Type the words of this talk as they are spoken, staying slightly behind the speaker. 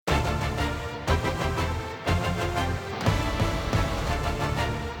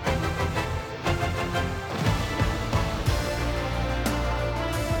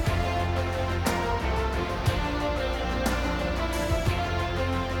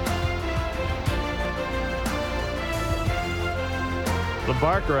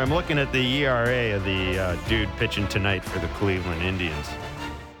Barker, I'm looking at the ERA of the dude pitching tonight for the Cleveland Indians.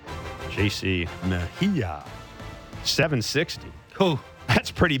 J.C. Mejia. 760. Cool.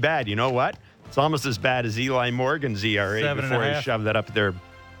 That's pretty bad. You know what? It's almost as bad as Eli Morgan's ERA 7.5. before he shoved that up there.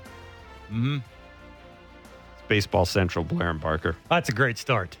 Mm-hmm. It's Baseball Central, Blair and Barker. That's a great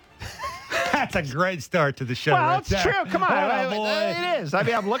start. That's a great start to the show. Well, right it's there. true. Come on. Oh, boy. It is. I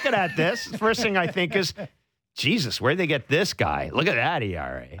mean, I'm looking at this. The first thing I think is, Jesus, where'd they get this guy? Look at that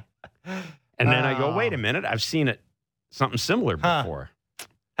ERA. And then I go, wait a minute. I've seen it something similar before.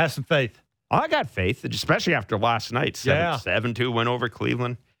 Have some faith. I got faith, especially after last night. 7-2 win over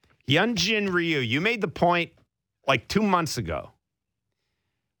Cleveland. Hyunjin Ryu, you made the point like 2 months ago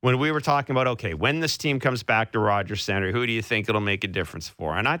when we were talking about, okay, when this team comes back to Rogers Center, who do you think it'll make a difference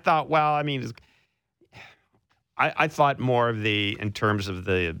for? And I thought, well, I mean, I thought more of in terms of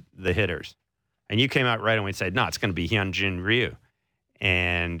the hitters. And you came out right away and said, no, it's going to be Hyunjin Ryu.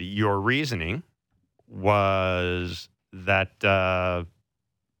 And your reasoning was that,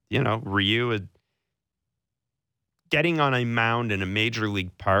 Ryu getting on a mound in a major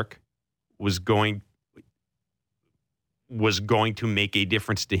league park was going to make a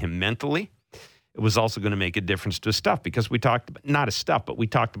difference to him mentally. It was also going to make a difference to his stuff because we talked about, not his stuff, but we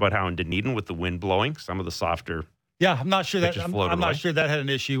talked about how in Dunedin with the wind blowing, some of the softer. Yeah, I'm not sure that I'm away. not sure that had an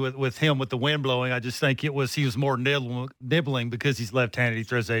issue with him with the wind blowing. I just think he was more nibbling because he's left-handed. He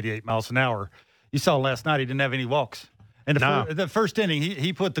throws 88 miles an hour. You saw last night he didn't have any walks. And the first inning,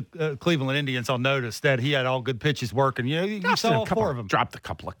 he put the Cleveland Indians on notice that he had all good pitches working. You saw all four of them. Dropped a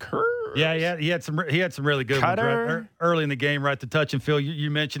couple of curves. Yeah, he had some really good ones right, early in the game, right to touch and feel.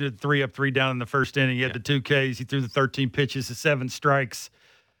 You mentioned it, 3 up, 3 down in the first inning. He had the 2 Ks. He threw the 13 pitches, the 7 strikes.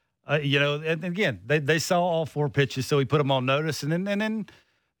 And again, they saw all 4 pitches, so he put them on notice. And then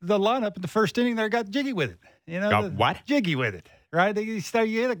the lineup in the first inning there got jiggy with it. Got what? Jiggy with it, right?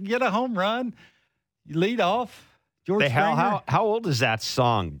 You get a home run, you lead off. George Springer. How old is that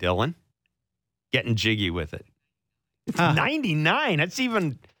song, Dylan? Getting jiggy with it. It's 99. That's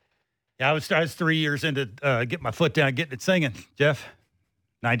even. Yeah, I was 3 years into getting my foot down, getting it singing. Jeff,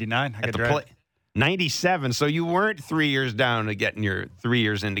 99. I got 97. So you weren't 3 years down to getting your 3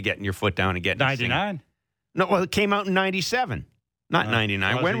 years into getting your foot down and getting 99. No, well, it came out in 97, not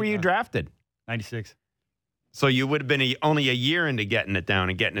 99. When were you drafted? 96. So you would have been only a year into getting it down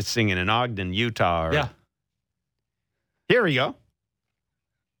and getting it singing in Ogden, Utah. Yeah. Here we go.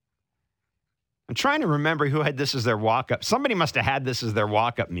 I'm trying to remember who had this as their walk-up. Somebody must have had this as their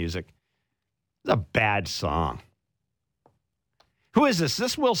walk-up music. It's a bad song. Who is this? Is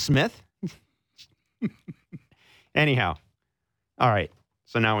this Will Smith? Anyhow. All right.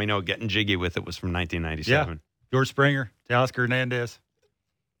 So now we know Getting Jiggy With It was from 1997. Yeah. George Springer, Teoscar Hernandez.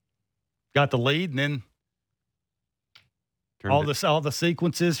 Got the lead, and then all the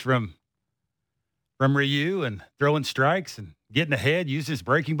sequences from Ryu and throwing strikes and getting ahead, using his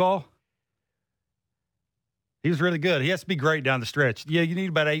breaking ball. He was really good. He has to be great down the stretch. Yeah, you need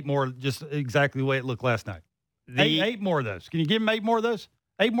about 8 more, just exactly the way it looked last night. 8 more of those. Can you give him 8 more of those?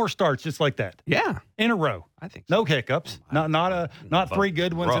 8 more starts just like that. Yeah. In a row. I think so. No hiccups. Not 3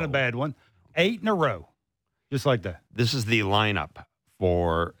 good ones and a bad one. 8 in a row. Just like that. This is the lineup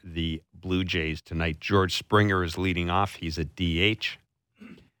for the Blue Jays tonight. George Springer is leading off. He's a DH.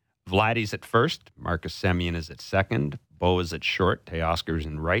 Vladdy's at first. Marcus Semien is at second. Bo is at short. Teoscar's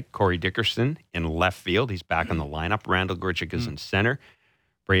in right. Corey Dickerson in left field. He's back in the lineup. Randall Grichuk is in center.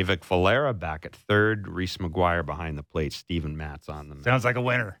 Breivik Valera back at third. Reese McGuire behind the plate. Steven Matz on the mound. Sounds like a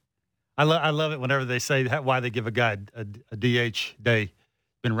winner. I love it whenever they say that, why they give a guy a DH day.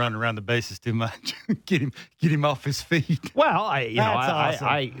 Been running around the bases too much. Get him off his feet. Well, I'm awesome.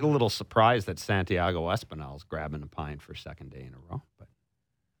 a little surprised that Santiago Espinal's grabbing the pine for second day in a row. But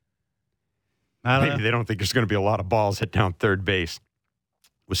maybe they don't think there's going to be a lot of balls hit down third base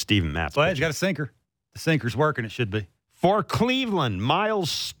with Steven Matz. Well, he's got a sinker. The sinker's working, it should be. For Cleveland,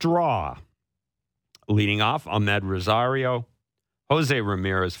 Miles Straw leading off. Ahmed Rosario, Jose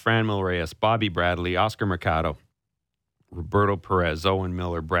Ramirez, Franmil Reyes, Bobby Bradley, Oscar Mercado, Roberto Perez, Owen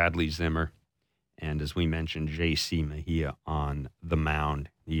Miller, Bradley Zimmer, and as we mentioned, J.C. Mejia on the mound.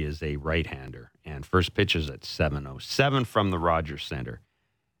 He is a right-hander. And first pitch is at 7:07 from the Rogers Center.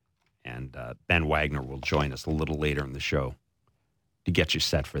 And Ben Wagner will join us a little later in the show to get you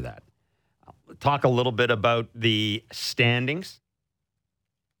set for that. I'll talk a little bit about the standings.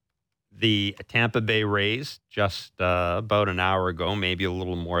 The Tampa Bay Rays, just about an hour ago, maybe a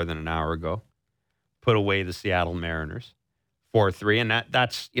little more than an hour ago, put away the Seattle Mariners 4-3, and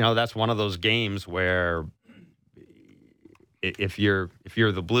that's one of those games where if you're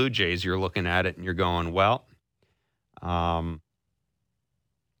the Blue Jays, you're looking at it and you're going, well,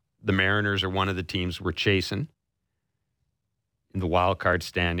 The Mariners are one of the teams we're chasing in the wild card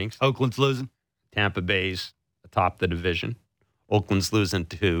standings. Oakland's losing. Tampa Bay's atop the division. Oakland's losing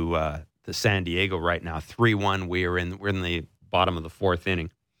to San Diego right now, 3-1. We're in the bottom of the fourth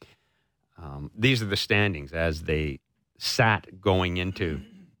inning. These are the standings as they sat going into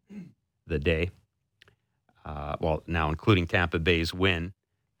the day. Now including Tampa Bay's win,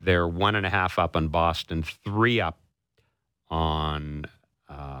 they're 1.5 up on Boston, 3 up on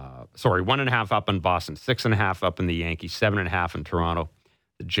 1.5 up on Boston, 6.5 up in the Yankees, 7.5 in Toronto.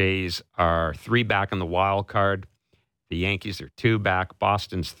 The Jays are 3 back on the wild card. The Yankees are 2 back.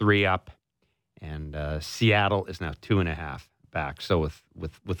 Boston's 3 up, and Seattle is now 2.5 back. So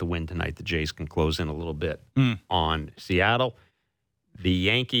with the win tonight, the Jays can close in a little bit on Seattle. The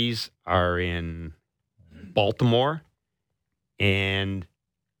Yankees are in Baltimore, and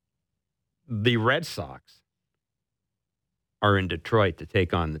the Red Sox are in Detroit to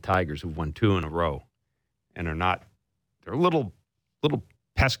take on the Tigers, who've won 2 in a row and they're a little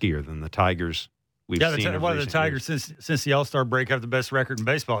peskier than the Tigers we've seen. One of the Tigers since the All-Star break have the best record in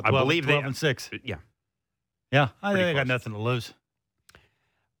baseball. 12, I believe 12-6. Yeah. Yeah, I think they got nothing to lose.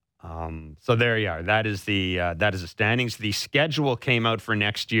 So there you are. That is the standings. The schedule came out for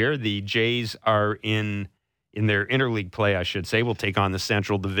next year. The Jays are in their interleague play, I should say. We'll take on the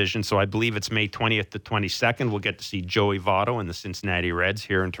Central Division. So I believe it's May 20th to 22nd. We'll get to see Joey Votto and the Cincinnati Reds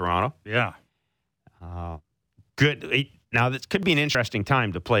here in Toronto. Yeah. Good. Now, this could be an interesting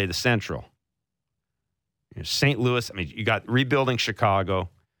time to play the Central. St. Louis, you got rebuilding Chicago.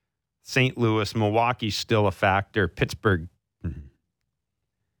 St. Louis, Milwaukee's still a factor. Pittsburgh.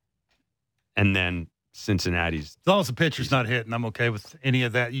 And then Cincinnati's. As long as the pitcher's not hitting, I'm okay with any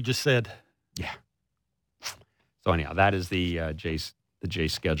of that you just said. Yeah. So anyhow, that is the Jays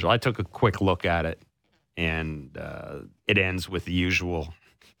schedule. I took a quick look at it, and it ends with the usual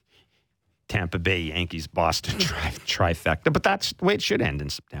Tampa Bay, Yankees, Boston trifecta. But that's the way it should end in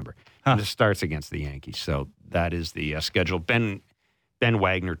September. And it starts against the Yankees. So that is the schedule. Ben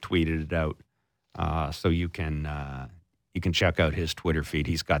Wagner tweeted it out, so you can check out his Twitter feed.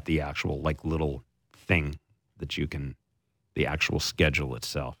 He's got the actual little thing that the actual schedule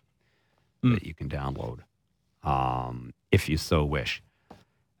itself that you can download. If you so wish.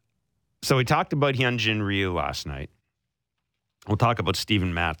 So we talked about Hyunjin Ryu last night. We'll talk about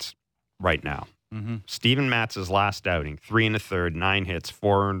Steven Matz right now. Mm-hmm. Steven Matz's last outing, 3 1/3, 9 hits,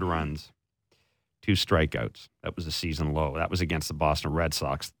 4 earned runs, 2 strikeouts. That was a season low. That was against the Boston Red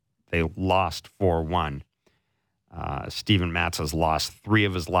Sox. They lost 4-1. Steven Matz has lost 3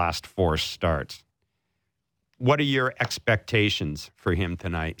 of his last 4 starts. What are your expectations for him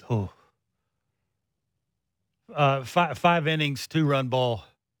tonight? 5 innings, 2-run ball,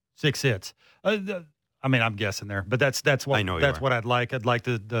 6 hits. I'm guessing there, but that's what I know that's what I'd like. I'd like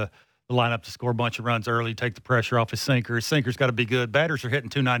the lineup to score a bunch of runs early, take the pressure off his sinker. His sinker's got to be good. Batters are hitting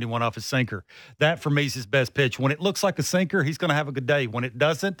 291 off his sinker. That, for me, is his best pitch. When it looks like a sinker, he's going to have a good day. When it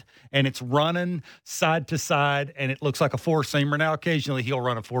doesn't, and it's running side to side, and it looks like a four-seamer, now occasionally he'll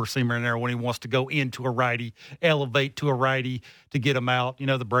run a four-seamer in there when he wants to go into a righty, elevate to a righty to get him out.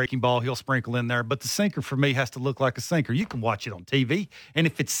 The breaking ball he'll sprinkle in there. But the sinker, for me, has to look like a sinker. You can watch it on TV, and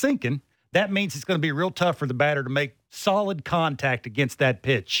if it's sinking, that means it's going to be real tough for the batter to make solid contact against that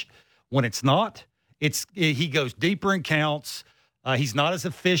pitch. When it's not, he goes deeper in counts. He's not as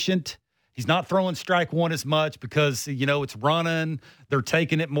efficient. He's not throwing strike one as much because, it's running. They're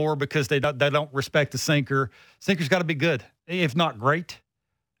taking it more because they don't respect the sinker. Sinker's got to be good, if not great.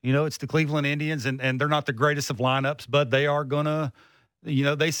 It's the Cleveland Indians, and they're not the greatest of lineups, but they are going to,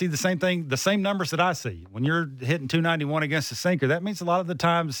 they see the same thing, the same numbers that I see. When you're hitting 291 against the sinker, that means a lot of the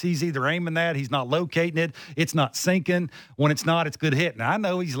times he's either aiming that, he's not locating it, it's not sinking. When it's not, it's good hit. Now, I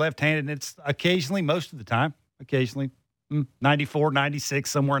know he's left-handed, and it's occasionally, most of the time, 94, 96,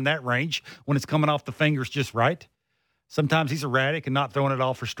 somewhere in that range, when it's coming off the fingers just right. Sometimes he's erratic and not throwing it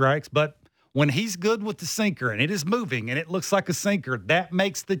all for strikes, but when he's good with the sinker and it is moving and it looks like a sinker, that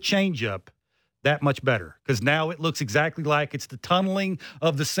makes the changeup that much better, because now it looks exactly like it's the tunneling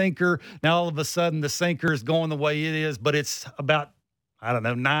of the sinker. Now all of a sudden the sinker is going the way it is, but it's about,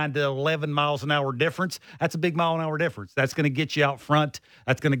 9 to 11 miles an hour difference. That's a big mile an hour difference. That's going to get you out front.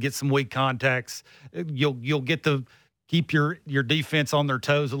 That's going to get some weak contacts. You'll get to keep your defense on their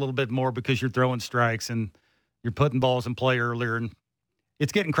toes a little bit more because you're throwing strikes and you're putting balls in play earlier, and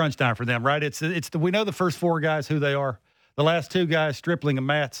it's getting crunch time for them, right? We know the first 4 guys who they are. The last 2 guys, Stripling and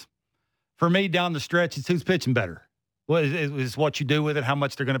Matz. For me, down the stretch, it's who's pitching better. Well, it's what you do with it, how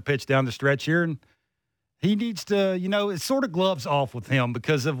much they're going to pitch down the stretch here. And he needs to, it sort of gloves off with him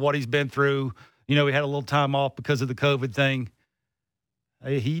because of what he's been through. He had a little time off because of the COVID thing.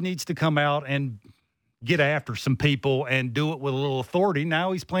 he needs to come out and get after some people and do it with a little authority.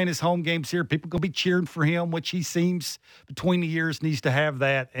 Now he's playing his home games here. People going to be cheering for him, which he seems between the years needs to have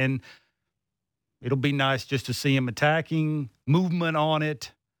that. And it'll be nice just to see him attacking, movement on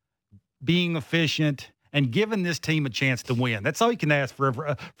it, being efficient, and giving this team a chance to win. That's all you can ask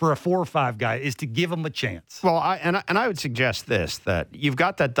for a 4 or 5 guy, is to give them a chance. Well, I would suggest this, that you've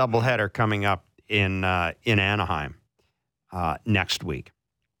got that doubleheader coming up in Anaheim next week.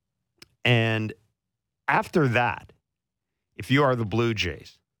 And after that, if you are the Blue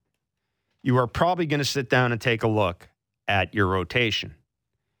Jays, you are probably going to sit down and take a look at your rotation.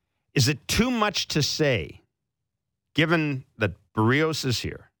 Is it too much to say, given that Barrios is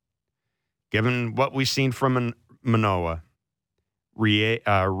here, given what we've seen from Manoah,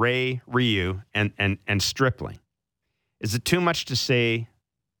 Ray, Ryu, and Stripling, is it too much to say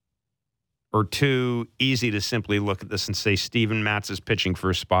or too easy to simply look at this and say Steven Matz is pitching for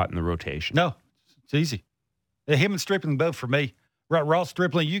a spot in the rotation? No, it's easy. Him and Stripling both for me. Ross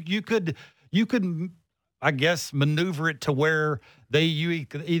Stripling, you could, I guess, maneuver it to where you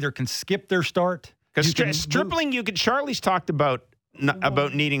either can skip their start. Because Stripling, Charlie's talked about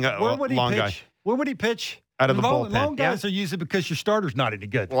needing a long guy. Where would he pitch? Out of the bullpen. Long guys are usually because your starter's not any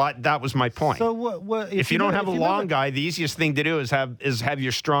good. Well, that was my point. So what if you don't have a long guy, the easiest thing to do is have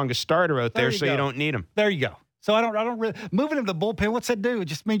your strongest starter out there, so you don't need him. There you go. So I don't really moving him to the bullpen. What's that do? It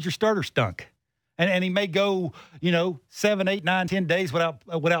just means your starter stunk. And he may go, 7, 8, 9, 10 days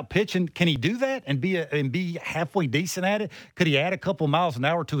without pitching. Can he do that and be halfway decent at it? Could he add a couple miles an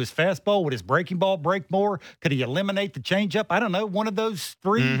hour to his fastball? Would his breaking ball break more? Could he eliminate the changeup? I don't know. One of those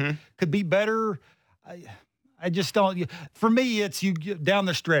three could be better. I just don't. For me, it's you down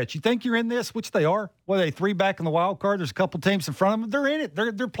the stretch. You think you're in this, which they are. Well, they 3 back in the wild card. There's a couple teams in front of them. They're in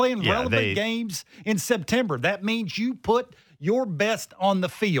it. They're playing relevant games in September. That means you put your best on the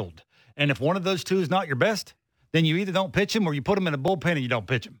field. And if one of those two is not your best, then you either don't pitch him or you put him in a bullpen and you don't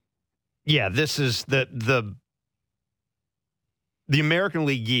pitch him. Yeah, this is the American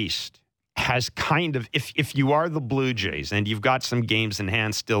League East has kind of, if you are the Blue Jays and you've got some games in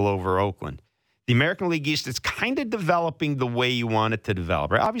hand still over Oakland, the American League East is kind of developing the way you want it to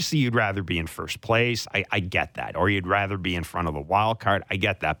develop. Right? Obviously, you'd rather be in first place. I get that. Or you'd rather be in front of the wild card. I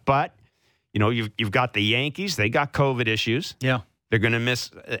get that. But, you've got the Yankees. They got COVID issues. Yeah. They're going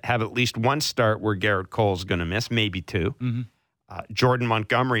to have at least one start where Garrett Cole's going to miss, maybe 2. Mm-hmm. Jordan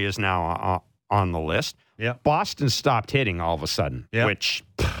Montgomery is now on the list. Yeah. Boston stopped hitting all of a sudden, which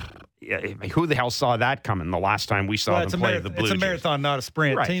who the hell saw that coming the last time we saw them play the Blue Jays? It's a marathon, not a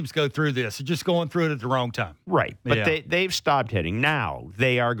sprint. Right. Teams go through this. They're just going through it at the wrong time. Right. But they've stopped hitting. Now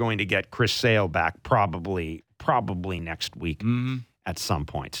they are going to get Chris Sale back probably next week at some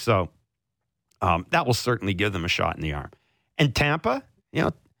point. So that will certainly give them a shot in the arm. And Tampa,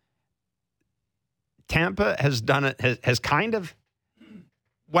 Tampa has done it, has kind of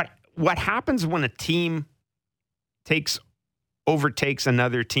what happens when a team overtakes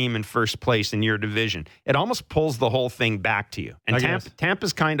another team in first place in your division. It almost pulls the whole thing back to you. And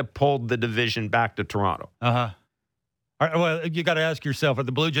Tampa's kind of pulled the division back to Toronto. Uh-huh. All right, well, you got to ask yourself, are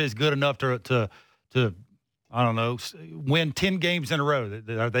the Blue Jays good enough to I don't know, win 10 games in a row?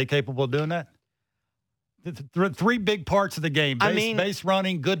 Are they capable of doing that? 3 big parts of the game: base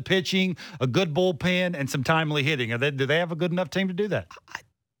running, good pitching, a good bullpen, and some timely hitting. Do they have a good enough team to do that?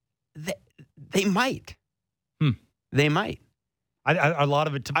 They might. They might. A lot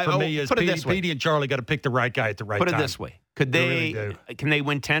of it for me is Petey and Charlie got to pick the right guy at the right time. Put it this way: Can they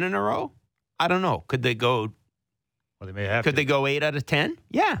win 10 in a row? I don't know. Could they go? Well, they may have. Could they go 8 out of 10?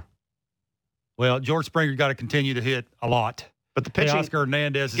 Yeah. Well, George Springer got to continue to hit a lot. But the pitching, Oscar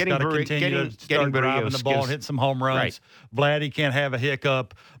Hernandez has got to continue to start driving the ball and hit some home runs. Right. Vladdy can't have a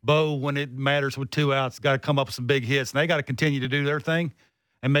hiccup. Bo, when it matters with 2 outs, got to come up with some big hits. And they got to continue to do their thing.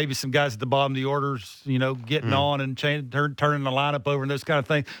 And maybe some guys at the bottom of the orders, getting on and turning the lineup over and those kind of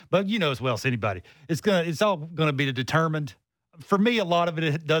things. But as well as anybody, it's all going to be determined. For me, a lot of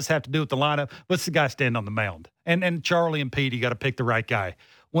it does have to do with the lineup. What's the guy standing on the mound? And Charlie and Petey got to pick the right guy.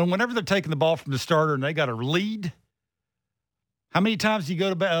 Whenever they're taking the ball from the starter and they got to lead, how many times do you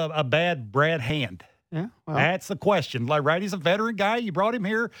go to a bad Brad Hand? Yeah, well. That's the question. Right, he's a veteran guy. You brought him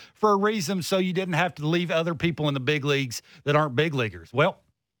here for a reason, so you didn't have to leave other people in the big leagues that aren't big leaguers. Well,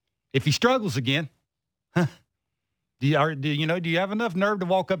 if he struggles again, do you have enough nerve to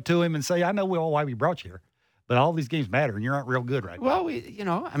walk up to him and say, "I know why we brought you here, but all these games matter, and you're not real good right now." Well, we've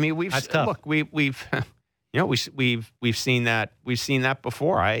seen that. We've seen that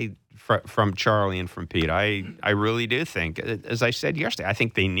before. From Charlie and from Pete. I really do think, as I said yesterday, I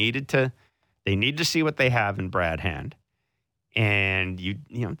think they need to see what they have in Brad Hand. And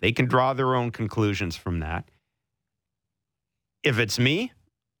they can draw their own conclusions from that. If it's me,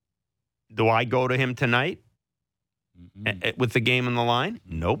 do I go to him tonight with the game on the line?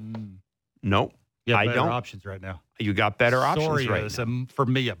 Nope. Nope. You have I better don't. options right now. You got better options Soria right is, now. for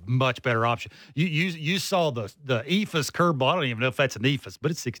me, a much better option. You saw the ephus curveball. I don't even know if that's an ephus,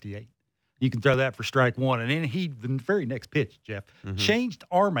 but it's 68. You can throw that for strike one. And then the very next pitch, Jeff, changed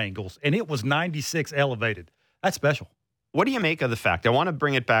arm angles, and it was 96 elevated. That's special. What do you make of the fact? I want to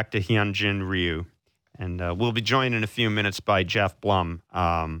bring it back to Hyunjin Ryu, and we'll be joined in a few minutes by Jeff Blum,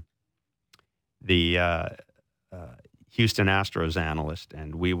 the Houston Astros analyst,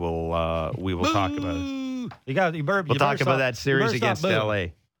 and we will talk about it. We'll talk about that series against LA.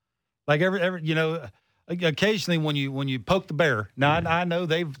 Like every occasionally when you poke the bear. Now I know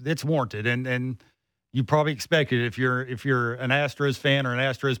it's warranted, and you probably expect it if you're an Astros fan or an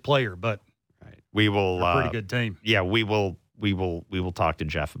Astros player, but we will a pretty good team. Yeah, we will talk to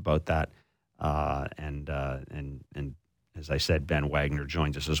Jeff about that, and as I said, Ben Wagner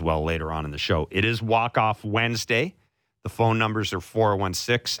joins us as well later on in the show. It is Walk-Off Wednesday. The phone numbers are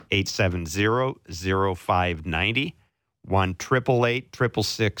 416-870-0590,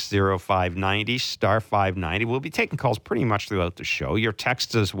 1-888-666-0590, star 590. We'll be taking calls pretty much throughout the show. Your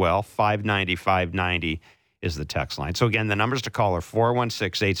texts as well, 590-590 is the text line. So again, the numbers to call are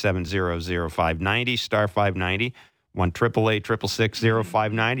 416-870-0590, star 590,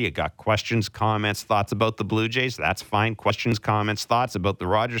 1-888-666-0590. You got questions, comments, thoughts about the Blue Jays? That's fine. Questions, comments, thoughts about the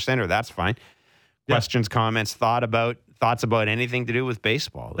Rogers Center? That's fine. Questions, comments, thoughts about anything to do with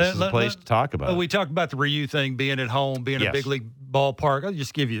baseball. This is the place to talk about. We talked about the Ryu thing, being at home, being a big league ballpark. I'll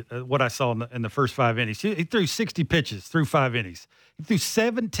just give you what I saw in the first 5 innings. He threw 60 pitches through 5 innings. He threw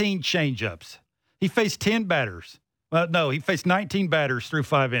 17 changeups. He faced 10 batters. Well, no, he faced 19 batters through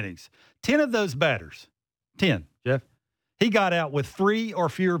 5 innings. 10 of those batters, 10, Jeff, he got out with 3 or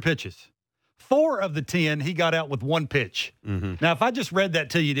fewer pitches. 4 of the 10, he got out with 1 pitch. Mm-hmm. Now, if I just read that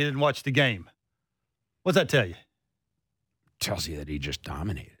to you, didn't watch the game, what's that tell you? Tells you that he just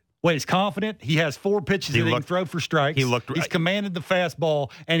dominated. Well, he's confident. He has 4 pitches that he can throw for strikes. He's commanded the fastball,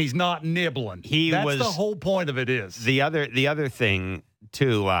 and he's not nibbling. That's the whole point of it is. The other thing,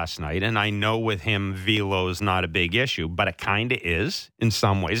 too, last night, and I know with him, velo's not a big issue, but it kind of is in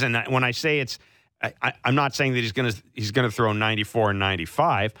some ways. And when I say it's, I'm not saying that he's gonna throw 94 and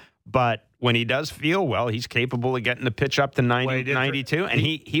 95, but when he does feel well, he's capable of getting the pitch up to 92. And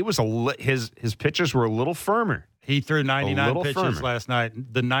his pitches were a little firmer. He threw 99 pitches last night.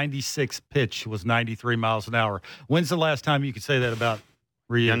 The 96th pitch was 93 miles an hour. When's the last time you could say that about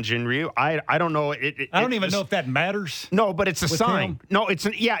Ryu? Hyunjin Ryu? I don't know. I don't even know if that matters. No, but it's a sign. Him. No, it's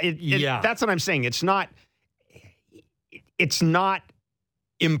that's what I'm saying. It's not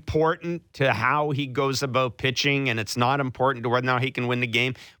important to how he goes about pitching, and it's not important to whether or not he can win the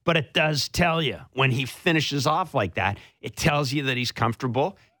game, but it does tell you when he finishes off like that, it tells you that he's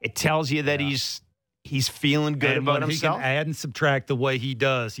comfortable. It tells you that he's feeling good about himself. He can add and subtract the way he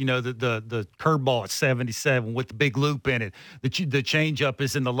does. You know, the curveball at 77 with the big loop in it. The changeup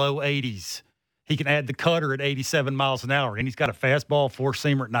is in the low 80s. He can add the cutter at 87 miles an hour, and he's got a fastball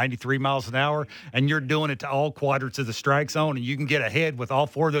four-seamer at 93 miles an hour, and you're doing it to all quadrants of the strike zone, and you can get ahead with all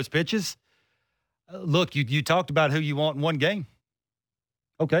 4 of those pitches. Look, you talked about who you want in one game.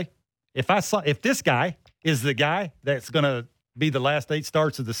 Okay. If this guy is the guy that's going to be the last 8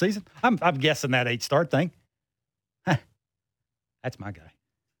 starts of the season, I'm guessing that 8-start thing. That's my guy.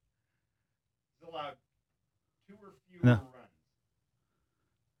 He's allowed 2 or fewer runs.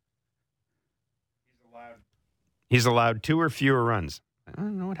 He's allowed 2 or fewer runs. I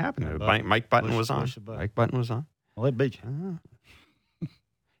don't know what happened. Mike Button was on. Mike Button was on. Well, it beat you.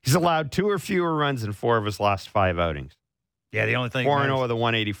 He's allowed 2 or fewer runs in 4 of his last 5 outings. Yeah, the only thing 4-0 with a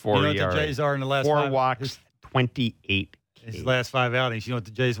 184 ERA. You know what the Jays are in the last 4 walks, 28. His last 5 outings. You know what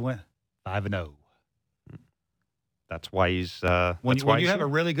the Jays went? 5-0. That's why he's. When you have a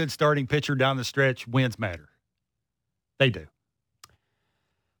really good starting pitcher down the stretch, wins matter. They do.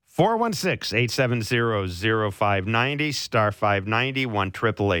 416-870-0590, star 590,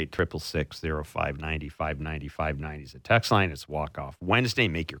 1-888-666-0590, 590 is the text line. It's Walk-Off Wednesday.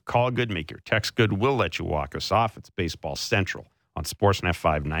 Make your call good, make your text good. We'll let you walk us off. It's Baseball Central on Sportsnet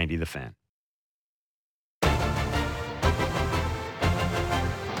 590, The Fan.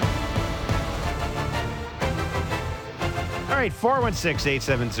 All right,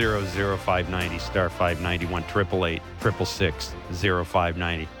 416-870-0590, star 590,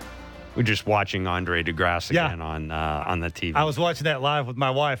 1-888-666-0590. We're just watching Andre DeGrasse again on the TV. I was watching that live with my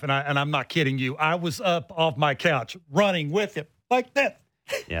wife, and I'm not kidding you. I was up off my couch running with him like that.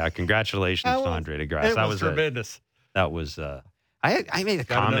 Yeah, congratulations to Andre DeGrasse. It was tremendous. That was. I made a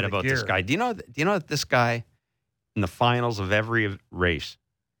comment about this guy. Do you know that this guy in the finals of every race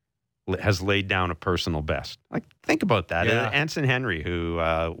has laid down a personal best? Like, think about that. Yeah. Anson Henry, who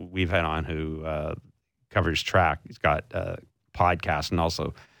we've had on, who covers track, he's got a podcast and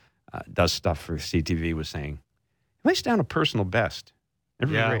also does stuff for CTV, was saying he lays down a personal best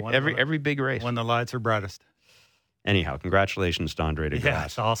every big race when the lights are brightest. Anyhow, congratulations to Andre DeGrasse. Yeah,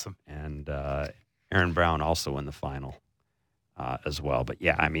 it's awesome. And Aaron Brown also in the final as well. But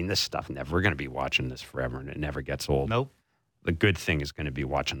yeah, I mean, this stuff we're going to be watching this forever, and it never gets old. Nope. The good thing is going to be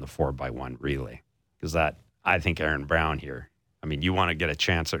watching the 4x1 relay, because I think Aaron Brown here, I mean, you want to get a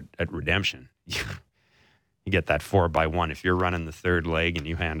chance at redemption. You get that 4x1 if you're running the third leg and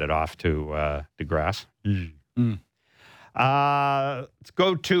you hand it off to DeGrasse. Let's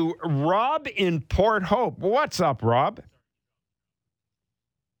go to Rob in Port Hope. What's up, Rob?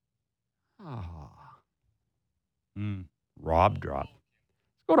 Rob drop.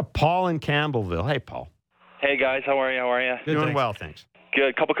 Let's go to Paul in Campbellville. Hey, Paul. Hey, guys. How are you? Good, doing well, thanks.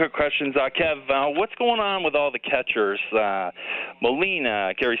 Good. Couple quick questions. Kev, what's going on with all the catchers?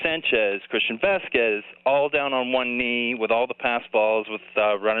 Molina, Gary Sanchez, Christian Vasquez, all down on one knee with all the pass balls with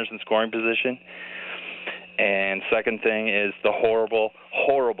runners in scoring position. And second thing is the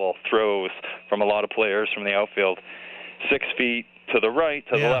horrible throws from a lot of players from the outfield. 6 feet to the right,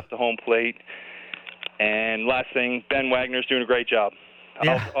 to the left of home plate. And last thing, Ben Wagner's doing a great job.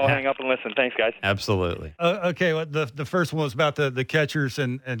 I'll hang up and listen. Thanks, guys. Absolutely. Okay, well, the first one was about the catchers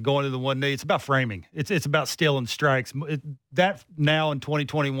and going to the one knee. It's about framing. It's about stealing strikes. That now in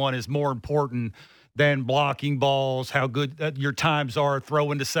 2021 is more important than blocking balls, how good your times are,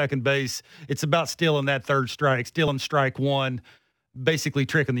 throwing to second base. It's about stealing that third strike, stealing strike one, basically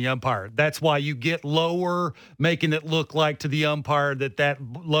tricking the umpire. That's why you get lower, making it look like to the umpire that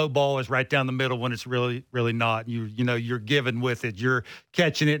low ball is right down the middle when it's really, really not. You're giving with it. You're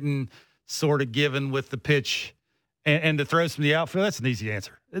catching it and sort of giving with the pitch. And the throws from the outfield, that's an easy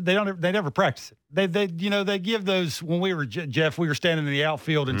answer. They never practice it. They give those when we were Jeff. We were standing in the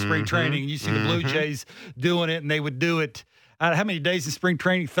outfield in spring training. And you see the Blue Jays doing it, and they would do it. How many days in spring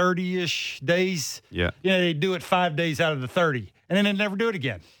training? 30-ish days. Yeah. They do it 5 days out of the 30, and then they never do it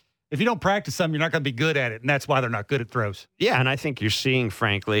again. If you don't practice something, you're not going to be good at it, and that's why they're not good at throws. Yeah, and I think you're seeing,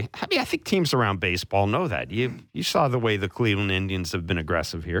 frankly, I think teams around baseball know that. You saw the way the Cleveland Indians have been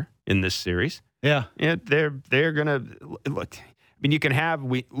aggressive here in this series. Yeah, they're going to look. I mean, you can have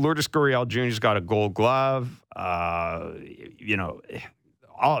Lourdes Gurriel Jr.'s got a Gold Glove. All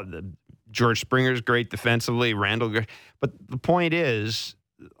the George Springer's great defensively. Randall, but the point is,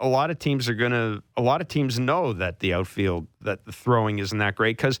 a lot of teams know that the outfield, that the throwing isn't that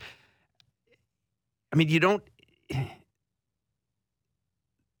great because, I mean,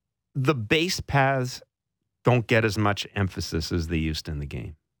 the base paths don't get as much emphasis as they used in the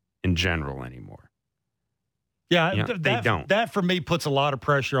game in general anymore. Yeah, they don't. That, for me, puts a lot of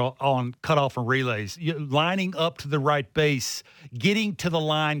pressure on cutoff and relays. Lining up to the right base, getting to the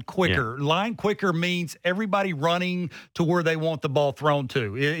line quicker. Yeah. Line quicker means everybody running to where they want the ball thrown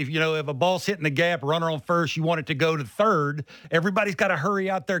to. If a ball's hitting the gap, runner on first, you want it to go to third, everybody's got to hurry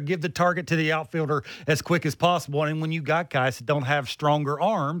out there, give the target to the outfielder as quick as possible. And when you got guys that don't have stronger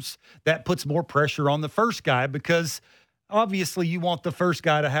arms, that puts more pressure on the first guy because – obviously, you want the first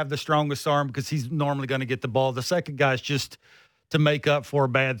guy to have the strongest arm because he's normally going to get the ball. The second guy is just to make up for a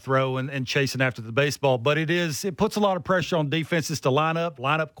bad throw and chasing after the baseball. But it puts a lot of pressure on defenses to line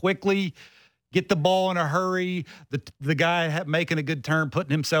up quickly, get the ball in a hurry. The guy making a good turn,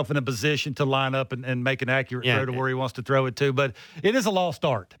 putting himself in a position to line up and make an accurate throw to where he wants to throw it to. But it is a lost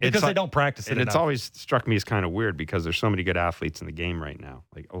art because they don't practice it enough. It's always struck me as kind of weird because there's so many good athletes in the game right now.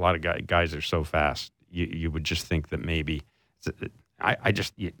 Like a lot of guys are so fast. You would just think that maybe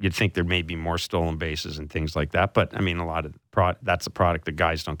you'd think there may be more stolen bases and things like that. But I mean, a lot of that's a product that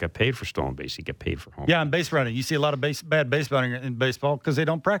guys don't get paid for stolen base. You get paid for home. Yeah, and base running. You see a lot of bad base running in baseball because they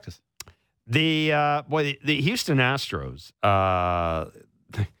don't practice. The Houston Astros.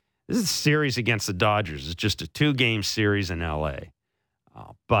 This is a series against the Dodgers. It's just a 2-game series in L.A.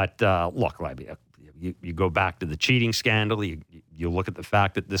 But look, you go back to the cheating scandal. You look at the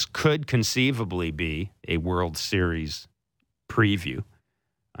fact that this could conceivably be a World Series preview.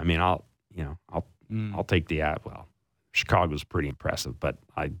 I mean, I'll take the ad. Well, Chicago's pretty impressive, but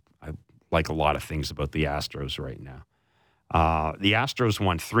I like a lot of things about the Astros right now. The Astros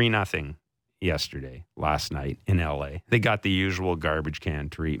won 3-0 last night in L.A. They got the usual garbage can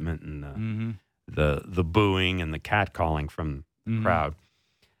treatment and the booing and the catcalling from the crowd.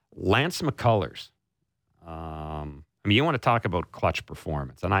 Lance McCullers. I mean, you want to talk about clutch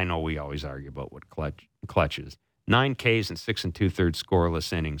performance, and I know we always argue about what clutch is. 9 Ks and 6 2/3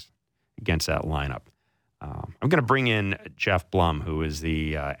 scoreless innings against that lineup. I'm going to bring in Jeff Blum, who is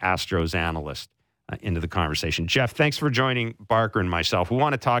the Astros analyst, into the conversation. Jeff, thanks for joining Barker and myself. We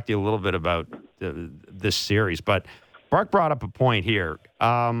want to talk to you a little bit about this series, but Bark brought up a point here.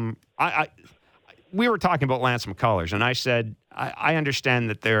 We were talking about Lance McCullers, and I said I understand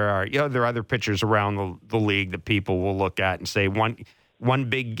that there are other pitchers around the league that people will look at and say one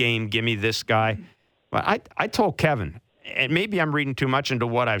big game, give me this guy. But I told Kevin, and maybe I'm reading too much into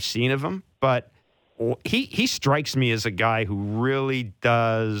what I've seen of him, but he strikes me as a guy who really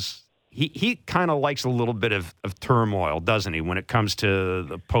does. He kind of likes a little bit of turmoil, doesn't he, when it comes to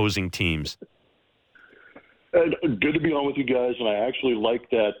the opposing teams? Good to be on with you guys, and I actually like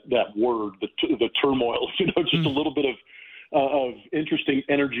that word, the turmoil. Just a little bit of interesting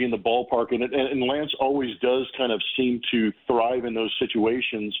energy in the ballpark, and Lance always does kind of seem to thrive in those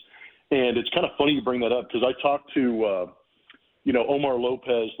situations. And it's kind of funny you bring that up because I talked to Omar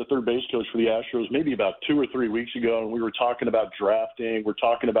Lopez, the third base coach for the Astros, maybe about 2 or 3 weeks ago, and we were talking about drafting. We're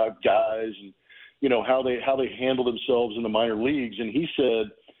talking about guys and how they handle themselves in the minor leagues. And he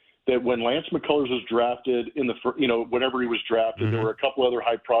said that when Lance McCullers was drafted whenever he was drafted, there were a couple other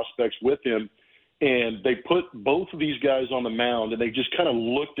high prospects with him, and they put both of these guys on the mound, and they just kind of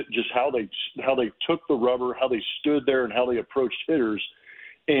looked at just how they took the rubber, how they stood there, and how they approached hitters.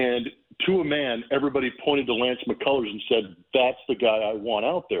 And to a man, everybody pointed to Lance McCullers and said, that's the guy I want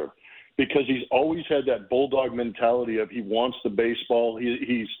out there, because he's always had that bulldog mentality of he wants the baseball.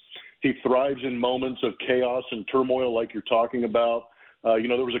 He thrives in moments of chaos and turmoil like you're talking about.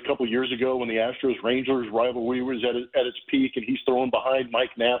 There was a couple years ago when the Astros-Rangers rivalry was at its peak, and he's throwing behind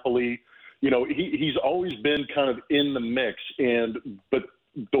Mike Napoli. He's always been kind of in the mix. But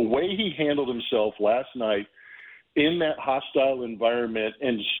the way he handled himself last night in that hostile environment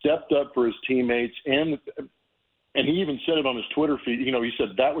and stepped up for his teammates, and he even said it on his Twitter feed. He said,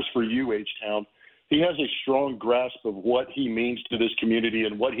 that was for you, H-Town. He has a strong grasp of what he means to this community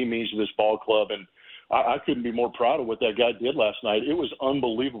and what he means to this ball club, and I couldn't be more proud of what that guy did last night. It was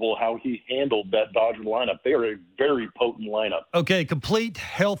unbelievable how he handled that Dodger lineup. They are a very potent lineup. Okay, complete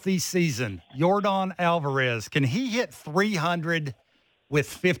healthy season. Yordan Alvarez, can he hit 300 with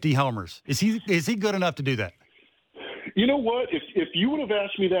 50 homers? Is he good enough to do that? You know what? If you would have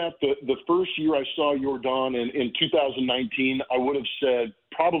asked me that the first year I saw Yordan in 2019, I would have said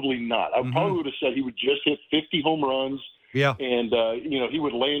probably not. I probably would have said he would just hit 50 home runs. Yeah. And, he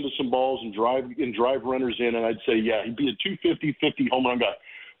would lay into some balls and drive runners in, and I'd say, yeah, he'd be a 250, 50 home run guy.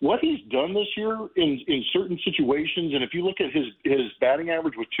 What he's done this year in certain situations, and if you look at his batting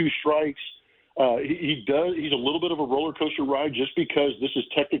average with 2 strikes, he's a little bit of a roller coaster ride just because this is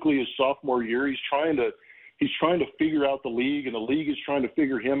technically his sophomore year. He's trying to figure out the league, and the league is trying to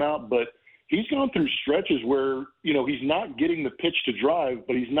figure him out. But he's gone through stretches where, he's not getting the pitch to drive,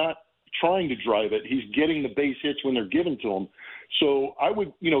 but he's not trying to drive it. He's getting the base hits when they're given to him. So I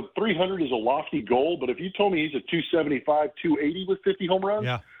would, 300 is a lofty goal, but if you told me he's a 275, 280 with 50 home runs,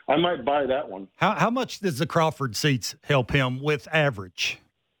 I might buy that one. How much does the Crawford seats help him with average?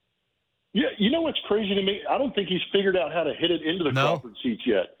 Yeah, what's crazy to me? I don't think he's figured out how to hit it into the Crawford seats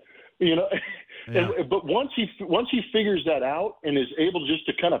yet. Yeah. But once he figures that out and is able just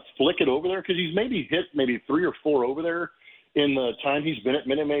to kind of flick it over there, because he's maybe hit 3 or 4 over there in the time he's been at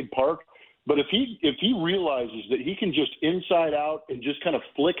Minute Maid Park. But if he realizes that he can just inside out and just kind of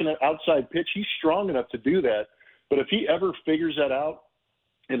flick an outside pitch, he's strong enough to do that. But if he ever figures that out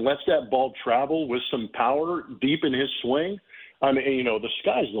and lets that ball travel with some power deep in his swing, I mean, the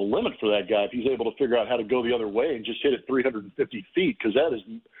sky's the limit for that guy if he's able to figure out how to go the other way and just hit it 350 feet, because that is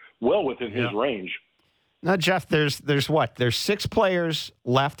well within his range. Now, Jeff, there's 6 players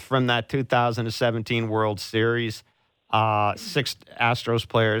left from that 2017 World Series. 6 Astros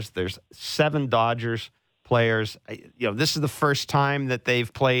players. There's 7 Dodgers players. This is the first time that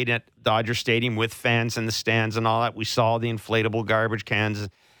they've played at Dodger Stadium with fans in the stands and all that. We saw the inflatable garbage cans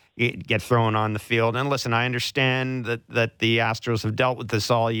get thrown on the field. And listen, I understand that the Astros have dealt with this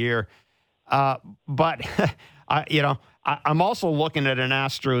all year. But I'm also looking at an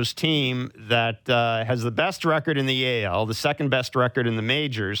Astros team that has the best record in the AL, the second best record in the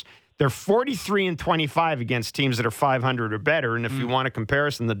majors. They're 43-25 against teams that are 500 or better. And if you want a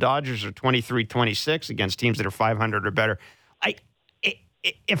comparison, the Dodgers are 23-26 against teams that are 500 or better.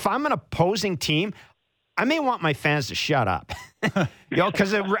 If I'm an opposing team, I may want my fans to shut up,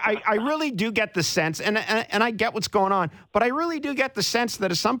 because I really do get the sense, and I get what's going on, but I really do get the sense that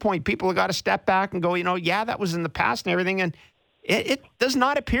at some point people have got to step back and go, that was in the past and everything, and it does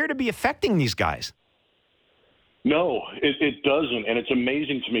not appear to be affecting these guys. No, it doesn't, and it's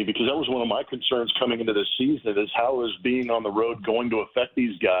amazing to me because that was one of my concerns coming into this season is how is being on the road going to affect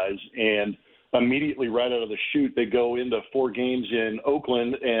these guys, and immediately right out of the chute, they go into 4 games in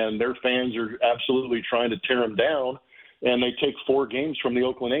Oakland, and their fans are absolutely trying to tear them down, and they take 4 games from the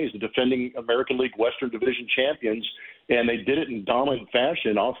Oakland A's, the defending American League Western Division champions, and they did it in dominant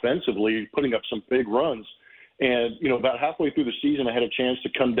fashion offensively, putting up some big runs. And, about halfway through the season, I had a chance to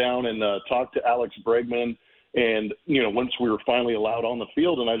come down and talk to Alex Bregman. And, once we were finally allowed on the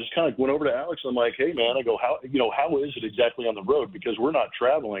field, and I just kind of went over to Alex and I'm like, hey, man, I go, how is it exactly on the road? Because we're not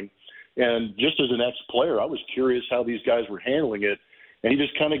traveling. And just as an ex-player, I was curious how these guys were handling it. And he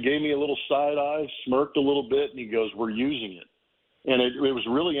just kind of gave me a little side eye, smirked a little bit, and he goes, we're using it. And it was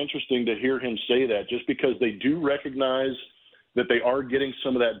really interesting to hear him say that, just because they do recognize that they are getting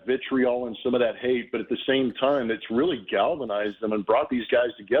some of that vitriol and some of that hate, but at the same time, it's really galvanized them and brought these guys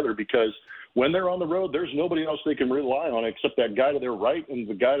together, because when they're on the road, there's nobody else they can rely on except that guy to their right and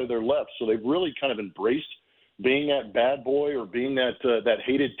the guy to their left. So they've really kind of embraced being that bad boy or being that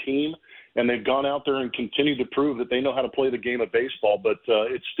hated team, and they've gone out there and continued to prove that they know how to play the game of baseball. But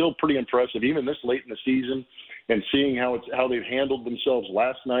it's still pretty impressive, even this late in the season, and seeing how they've handled themselves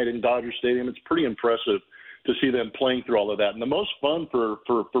last night in Dodger Stadium. It's pretty impressive to see them playing through all of that. And the most fun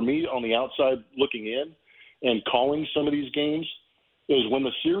for me on the outside looking in and calling some of these games is when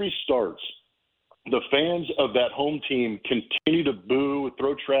the series starts, the fans of that home team continue to boo,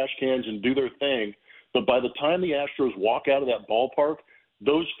 throw trash cans, and do their thing. But by the time the Astros walk out of that ballpark,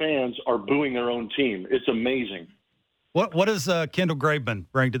 those fans are booing their own team. It's amazing. What does Kendall Graveman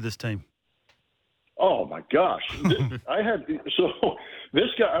bring to this team? Oh, my gosh. This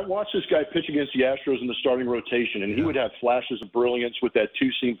guy, I watched this guy pitch against the Astros in the starting rotation, and he would have flashes of brilliance with that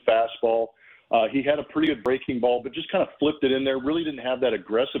 2-seam fastball. He had a pretty good breaking ball, but just kind of flipped it in there, really didn't have that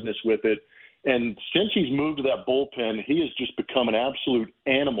aggressiveness with it. And since he's moved to that bullpen, he has just become an absolute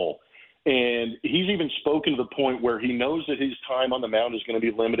animal. And he's even spoken to the point where he knows that his time on the mound is going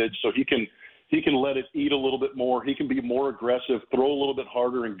to be limited, so he can let it eat a little bit more. He can be more aggressive, throw a little bit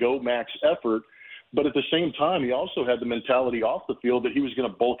harder, and go max effort. But at the same time, he also had the mentality off the field that he was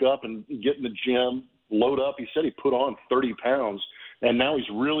going to bulk up and get in the gym, load up. He said he put on 30 pounds, and now he's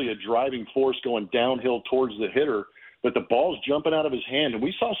really a driving force going downhill towards the hitter. But the ball's jumping out of his hand. And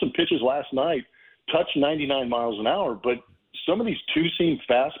we saw some pitches last night touch 99 miles an hour, but some of these 2-seam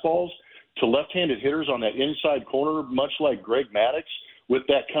fastballs to left-handed hitters on that inside corner, much like Greg Maddux, with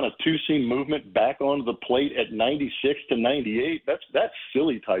that kind of 2-seam movement back onto the plate at 96 to 98, that's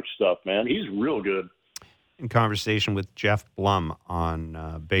silly type stuff, man. He's real good. In conversation with Jeff Blum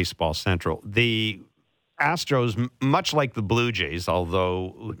on Baseball Central, the Astros, much like the Blue Jays,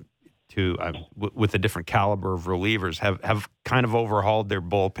 although with a different caliber of relievers, have kind of overhauled their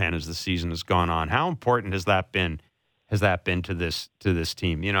bullpen as the season has gone on. How important has that been? To this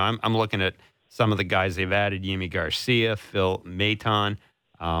team? I'm looking at some of the guys they've added: Yimi Garcia, Phil Maton.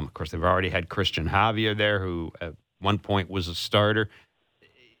 Of course, they've already had Christian Javier there, who at one point was a starter.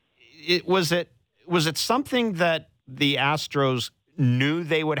 Was it something that the Astros knew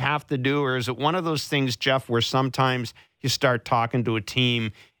they would have to do, or is it one of those things, Jeff, where sometimes you start talking to a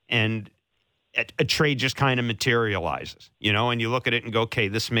team and a trade just kind of materializes, and you look at it and go, okay,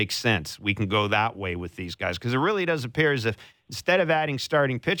 this makes sense. We can go that way with these guys. Because it really does appear as if instead of adding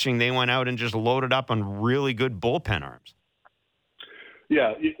starting pitching, they went out and just loaded up on really good bullpen arms.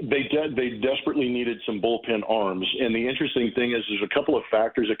 Yeah, they desperately needed some bullpen arms. And the interesting thing is there's a couple of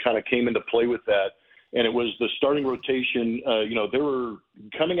factors that kind of came into play with that. And it was the starting rotation. They were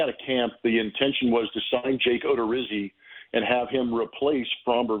coming out of camp. The intention was to sign Jake Odorizzi and have him replace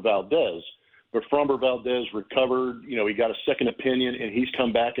Framber Valdez. But Framber Valdez recovered. He got a second opinion, and he's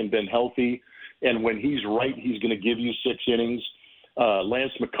come back and been healthy. And when he's right, he's going to give you 6 innings.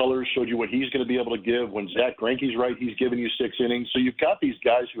 Lance McCullers showed you what he's going to be able to give. When Zach Greinke's right, he's giving you 6 innings. So you've got these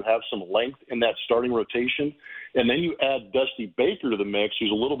guys who have some length in that starting rotation. And then you add Dusty Baker to the mix,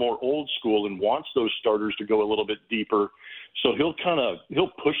 who's a little more old school and wants those starters to go a little bit deeper. So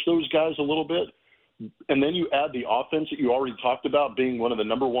he'll push those guys a little bit. And then you add the offense that you already talked about being one of the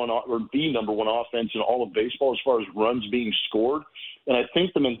number one offense in all of baseball as far as runs being scored. And I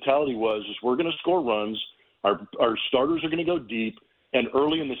think the mentality was we're going to score runs. Our starters are going to go deep. And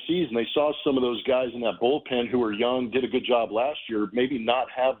early in the season, they saw some of those guys in that bullpen who were young, did a good job last year, maybe not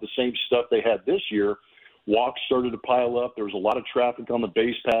have the same stuff they had this year. Walks started to pile up. There was a lot of traffic on the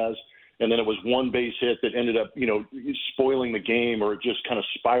base paths. And then it was one base hit that ended up, spoiling the game, or it just kind of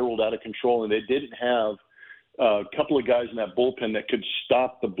spiraled out of control. And they didn't have a couple of guys in that bullpen that could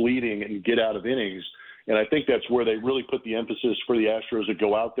stop the bleeding and get out of innings. And I think that's where they really put the emphasis for the Astros to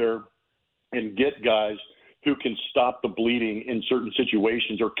go out there and get guys who can stop the bleeding in certain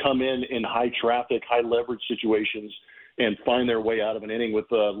situations or come in high traffic, high leverage situations and find their way out of an inning with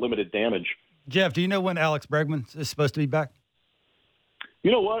limited damage. Jeff, do you know when Alex Bregman is supposed to be back?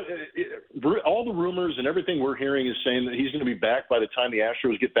 You know what? All the rumors and everything we're hearing is saying that he's going to be back by the time the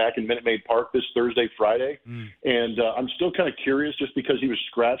Astros get back in Minute Maid Park this Thursday, Friday. And I'm still kind of curious just because he was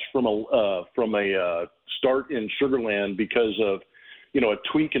scratched from a start in Sugar Land because of, a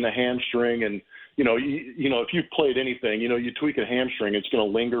tweak in the hamstring. And, if you've played anything, you tweak a hamstring, it's going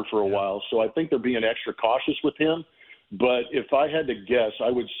to linger for a while. So I think they're being extra cautious with him. But if I had to guess,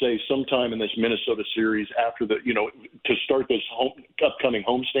 I would say sometime in this Minnesota series after to start this upcoming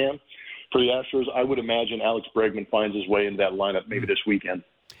homestand for the Astros, I would imagine Alex Bregman finds his way into that lineup maybe this weekend.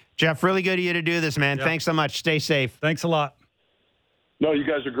 Jeff, really good of you to do this, man. Yep. Thanks so much. Stay safe. Thanks a lot. No, you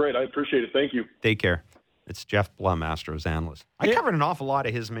guys are great. I appreciate it. Thank you. Take care. It's Jeff Blum, Astros analyst. I covered an awful lot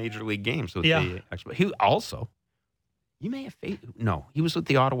of his major league games with the Expos. He also, you may have no, he was with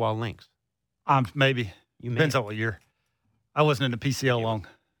the Ottawa Lynx. Maybe. Depends on what year. I wasn't in the PCL long.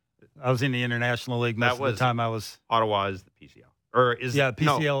 I was in the International League most of the time. I was. Ottawa is the PCL. Or is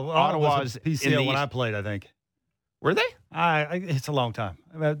PCL. No, Ottawa's PCL when I played, I think. Were they? It's a long time.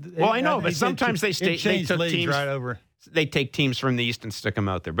 I know, but sometimes they took teams right over. They take teams from the East and stick them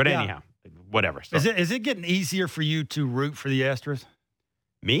out there. But anyhow, whatever. So. Is it getting easier for you to root for the Astros?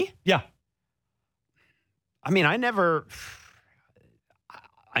 Me? Yeah. I mean, I never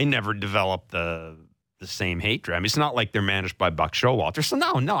developed the same hatred. I mean, it's not like they're managed by Buck Showalter. So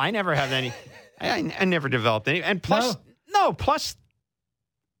no, I never have any. I never developed any. And plus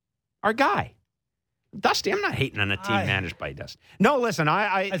our guy, Dusty. I'm not hating on a team managed by Dusty. No, listen,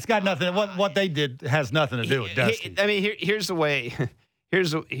 it's got nothing. What they did has nothing to do with Dusty. I mean, here's the way.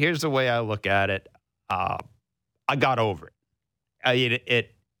 Here's the way I look at it. I got over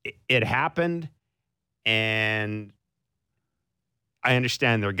it. It happened, and I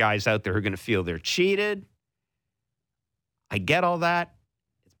understand there are guys out there who are going to feel they're cheated. I get all that.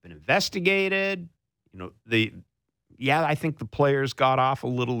 It's been investigated. I think the players got off a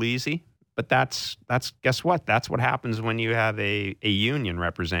little easy, but that's guess what? That's what happens when you have a union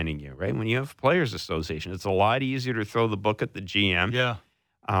representing you, right? When you have players association, it's a lot easier to throw the book at the GM. Yeah.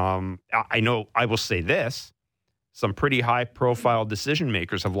 I know. I will say this: some pretty high-profile decision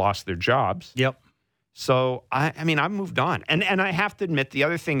makers have lost their jobs. Yep. So, I mean, I've moved on. And I have to admit, the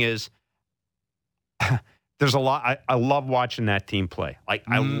other thing is there's a lot. I love watching that team play. I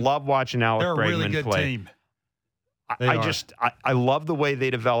love watching Alex Bregman play. They're a really good team. I love the way they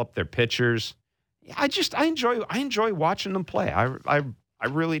develop their pitchers. I enjoy watching them play. I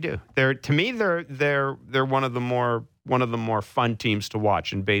really do. To me, they're one of the more fun teams to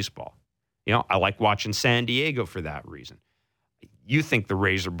watch in baseball. I like watching San Diego for that reason. You think the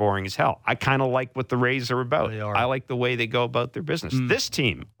Rays are boring as hell. I kind of like what the Rays are about. They are. I like the way they go about their business. This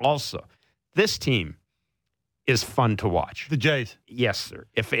team is fun to watch. The Jays. Yes, sir.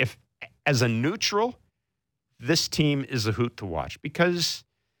 If as a neutral, this team is a hoot to watch, because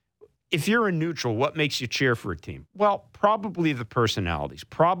if you're a neutral, what makes you cheer for a team? Well, probably the personalities,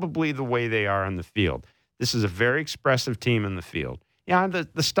 probably the way they are on the field. This is a very expressive team in the field. Yeah,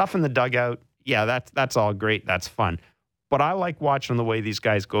 the stuff in the dugout, that's all great. That's fun. But I like watching the way these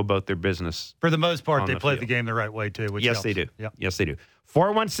guys go about their business. For the most part, they play the game the right way, too. Which yes, helps. They do. Yep. Yes, they do.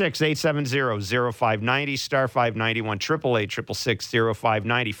 416-870-0590, star 591,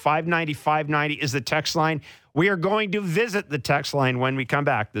 888-666-0590. 590 is the text line. We are going to visit the text line when we come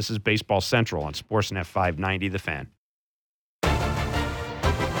back. This is Baseball Central on Sportsnet 590, The Fan.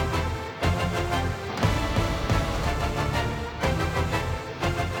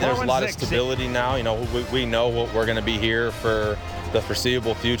 There's a lot of stability now. We know what we're going to be here for the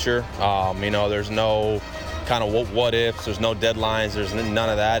foreseeable future. There's no kind of what ifs. There's no deadlines. There's none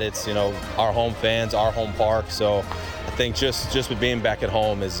of that. It's our home fans, our home park. So I think just with being back at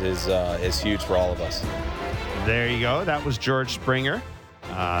home is huge for all of us. There you go. That was George Springer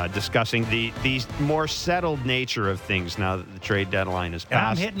discussing the more settled nature of things now that the trade deadline is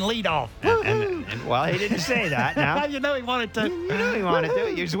passed. I'm hitting leadoff. And well, he didn't say that now. He wanted to. He wanted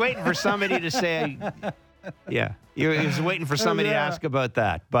to. He was waiting for somebody to say, yeah. He was waiting for somebody to ask about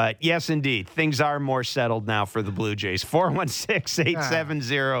that. But yes, indeed, things are more settled now for the Blue Jays.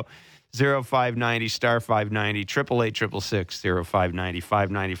 416-870-0590, star 590, 888-666-0590,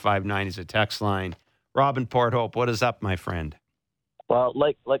 590 is a text line. Robin Port Hope, what is up, my friend? Well,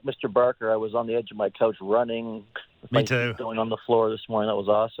 like Mr. Barker, I was on the edge of my couch running. Me too. Going on the floor this morning. That was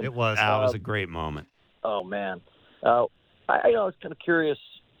awesome. It was. That was a great moment. Oh, man. I was kind of curious.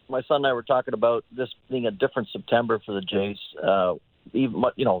 My son and I were talking about this being a different September for the Jays, even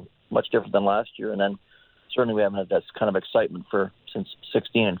much different than last year. And then certainly we haven't had that kind of excitement since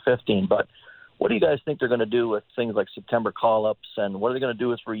 16 and 15. But what do you guys think they're going to do with things like September call-ups, and what are they going to do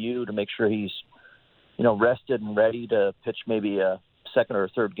with Ryu to make sure he's, rested and ready to pitch maybe a second or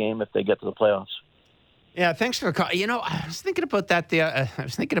third game if they get to the playoffs? Yeah, thanks for the call. I was thinking about that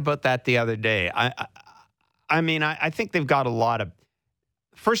the other day. I think they've got a lot of.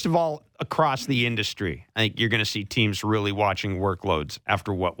 First of all, across the industry, I think you're going to see teams really watching workloads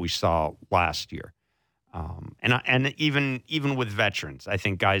after what we saw last year, and even with veterans, I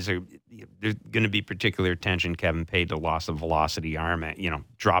think guys there's going to be particular attention, Kevin, paid to loss of velocity, arm,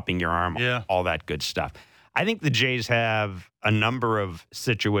 dropping your arm, all that good stuff. I think the Jays have a number of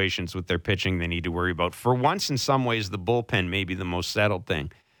situations with their pitching they need to worry about. For once, in some ways, the bullpen may be the most settled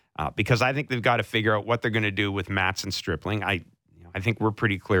thing, because I think they've got to figure out what they're going to do with Matz and Stripling. I think we're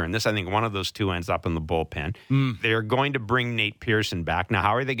pretty clear in this. I think one of those two ends up in the bullpen. They're going to bring Nate Pearson back. Now,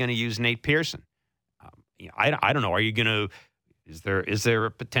 how are they going to use Nate Pearson? I don't know. Are you going to? Is there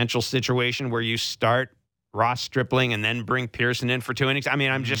a potential situation where you start Ross Stripling and then bring Pearson in for 2 innings? I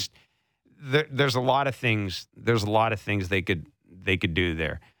mean, I'm just. There's a lot of things. There's a lot of things they could do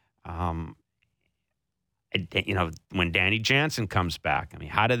there. When Danny Jansen comes back, I mean,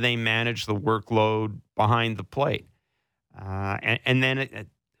 how do they manage the workload behind the plate? And then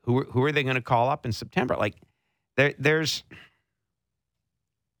who are they going to call up in September? Like there's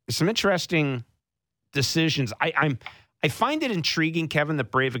some interesting decisions. I find it intriguing, Kevin,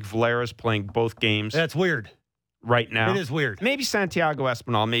 that Breivik Valera is playing both games. That's weird. Right now. It is weird. Maybe Santiago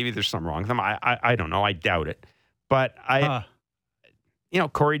Espinal, maybe there's something wrong with him. I don't know. I doubt it. But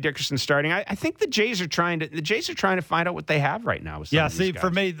Corey Dickerson starting. I think the Jays are trying to find out what they have right now. With some of these guys. For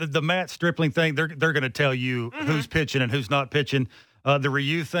me, the Matt Stripling thing, they're going to tell you who's pitching and who's not pitching. The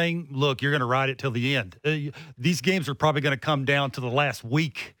Ryu thing, look, you're going to ride it till the end. These games are probably going to come down to the last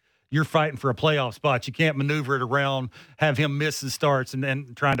week. You're fighting for a playoff spot. You can't maneuver it around, have him missing starts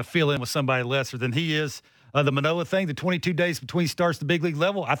and trying to fill in with somebody lesser than he is. The Manoah thing, the 22 days between starts to big league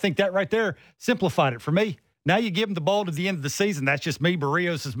level, I think that right there simplified it for me. Now you give him the ball to the end of the season. That's just me.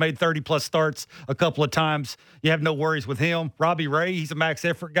 Barrios has made 30-plus starts a couple of times. You have no worries with him. Robbie Ray, he's a max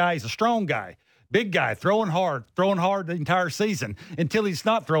effort guy. He's a strong guy, big guy, throwing hard the entire season. Until he's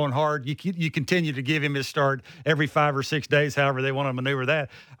not throwing hard, you continue to give him his start every 5 or 6 days, however they want to maneuver that.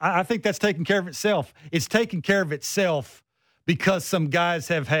 I think that's taking care of itself. It's taking care of itself because some guys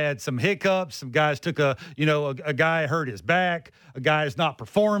have had some hiccups. Some guys took a guy hurt his back. A guy is not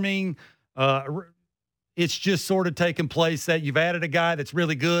performing. It's just sort of taken place that you've added a guy that's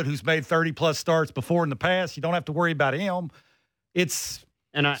really good who's made 30-plus starts before in the past. You don't have to worry about him. It's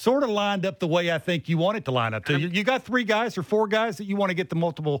sort of lined up the way I think you want it to line up. You got 3 guys or 4 guys that you want to get the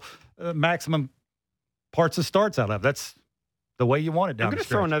multiple maximum parts of starts out of. That's the way you want it down I'm going to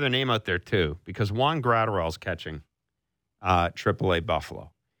throw another name out there, too, because Juan Gratterall's catching AAA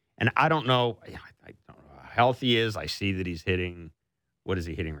Buffalo. And I don't know how healthy he is. I see that he's hitting, what is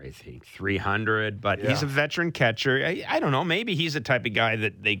he hitting right? 300, but he's a veteran catcher. I don't know. Maybe he's the type of guy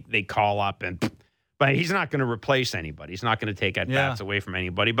that they call up, but he's not going to replace anybody. He's not going to take at-bats away from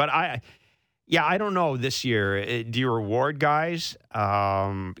anybody. But I don't know this year. Do you reward guys?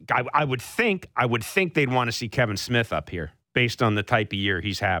 I would think they'd want to see Kevin Smith up here based on the type of year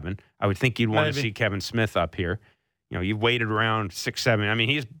he's having. I would think you'd want to see Kevin Smith up here. You've waited around 6, 7. I mean,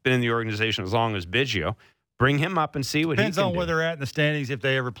 he's been in the organization as long as Biggio. Bring him up and see what he can do. Depends on where they're at in the standings, if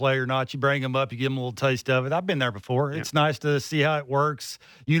they ever play or not. You bring him up, you give him a little taste of it. I've been there before. It's nice to see how it works.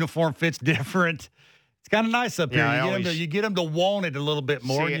 Uniform fits different. It's kind of nice up here. You get them to want it a little bit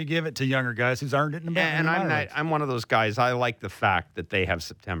more, and you give it to younger guys who's earned it in the And I'm one of those guys. I like the fact that they have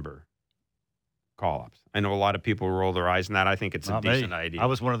September call-ups. I know a lot of people roll their eyes on that. I think it's a decent idea. I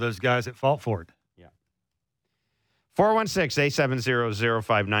was one of those guys that fought for it.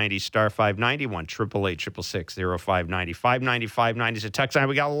 416-870-0590, star 591, 888-666-0590, 590 is a text line.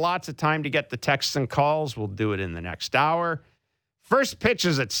 We got lots of time to get the texts and calls. We'll do it in the next hour. First pitch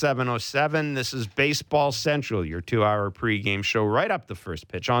is at 7:07. This is Baseball Central, your 2-hour pregame show right up the first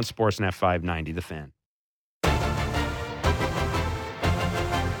pitch on Sportsnet 590, The Fan.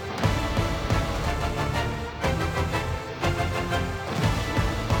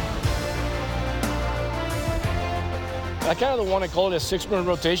 I kind of want to call it a 6-man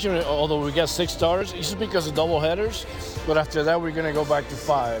rotation, although we got 6 starters. It's just because of double headers. But after that, we're going to go back to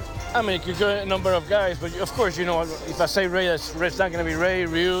 5. I mean, it could go a number of guys, but of course, if I say Ray, it's not going to be Ray.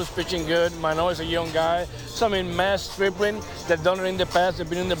 Ryu's pitching good. Manoah's a young guy. So, I mean, Matt Stripling, they've done it in the past. They've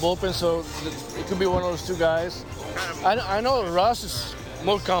been in the bullpen, so it could be one of those 2 guys. I know Russ is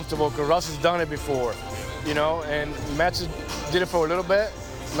more comfortable because Russ has done it before, and Matt did it for a little bit.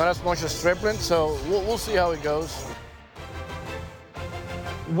 not as much as Stripling. So we'll see how it goes.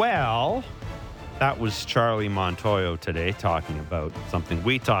 Well, that was Charlie Montoyo today talking about something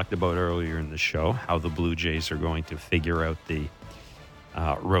we talked about earlier in the show, how the Blue Jays are going to figure out the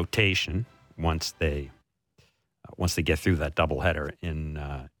rotation once they get through that doubleheader in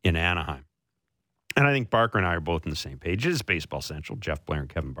Anaheim. And I think Barker and I are both on the same page. It is Baseball Central. Jeff Blair and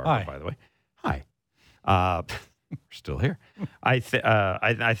Kevin Barker, Hi. by the way. Hi. We're still here. I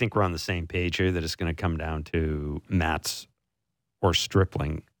think we're on the same page here that it's going to come down to Matz or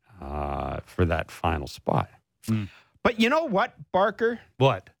Stripling for that final spot. Mm. But you know what, Barker?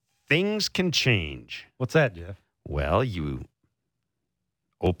 What? Things can change. What's that, Jeff? Well, you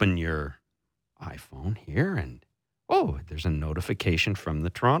open your iPhone here and, there's a notification from the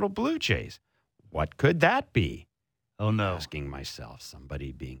Toronto Blue Jays. What could that be? Oh, no. Asking myself,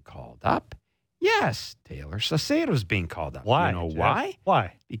 somebody being called up? Yes, Taylor Saucedo's being called up. Why? You know Jeff? why?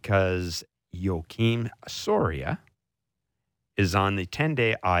 Why? Because Joakim Soria is on the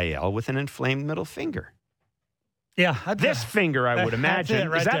 10-day IL with an inflamed middle finger. Yeah. This finger, I would That's imagine. it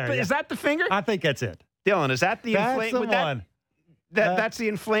right there, Is that the finger? I think that's it. Dylan, is that the That's inflamed? the one. That's the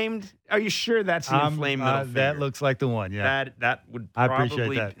inflamed. Are you sure that's the inflamed middle finger? That looks like the one, yeah. That would I probably,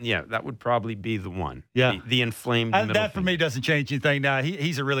 appreciate that. Yeah, that would probably be the one. Yeah. The inflamed middle That for finger. me doesn't change anything now.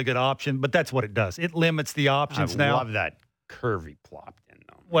 He's a really good option, but that's what it does. It limits the options I now. love that curvy plopped in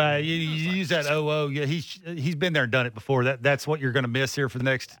though. Well, you use that OO. Yeah, he's been there and done it before. That's what you're going to miss here for the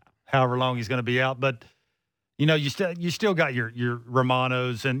next however long he's going to be out. But you still got your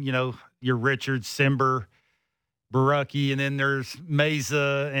Romanos and your Richards, Simber, Barucki, and then there's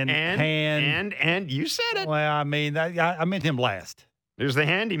Meza and Hand. And you said it. Well, I mean, I meant him last. There's the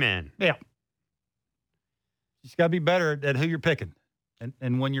handyman. Yeah, you just got to be better at who you're picking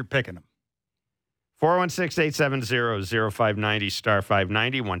and when you're picking them. 416-870-0590, star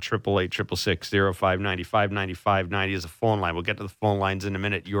 590, 1-888-666-0590, 590 is a phone line. We'll get to the phone lines in a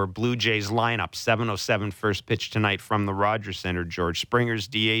minute. Your Blue Jays lineup, 7:07 first pitch tonight from the Rogers Center. George Springer's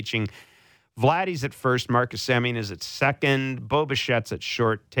DHing. Vladdy's at first. Marcus Semien is at second. Bo Bichette's at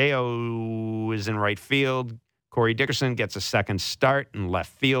short. Teo is in right field. Corey Dickerson gets a second start in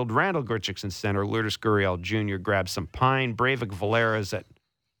left field. Randall Grichuk's in center. Lourdes Gurriel Jr. grabs some pine. Breivik Valera's at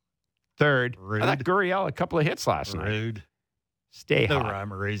third. Rude. I thought Gurriel a couple of hits last night. Rude. Stay No hot.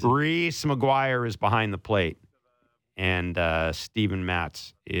 rhyme or reason. Reese McGuire is behind the plate. And Steven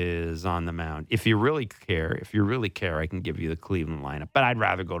Matz is on the mound. If you really care, I can give you the Cleveland lineup. But I'd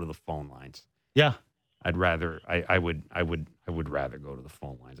rather go to the phone lines. Yeah. I'd rather. I would rather go to the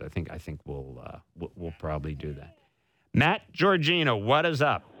phone lines. I think we'll probably do that. Matt Giorgino, what is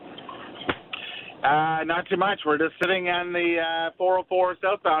up? Not too much. We're just sitting on the 404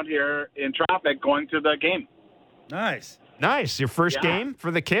 southbound here in traffic going to the game. Nice. Nice. Your first game for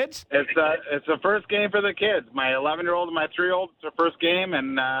the kids? It's the first game for the kids. My 11-year-old and my 3-year-old. It's their first game,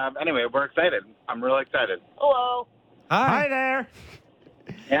 and anyway, we're excited. I'm really excited. Hello. Hi there.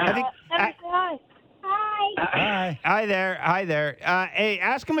 Yeah. I think. Hi. Hi. Hi. Hi there. Hey,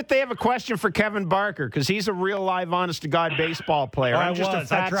 ask them if they have a question for Kevin Barker because he's a real live, honest-to-God baseball player. I'm just a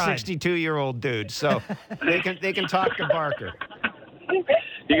fat 62-year-old dude, so they can talk to Barker.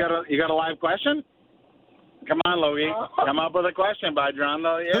 You got a live question? Come on, Logie. Come up with a question, bud. You're on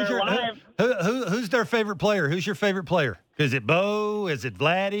the air live. Who's their favorite player? Who's your favorite player? Is it Bo? Is it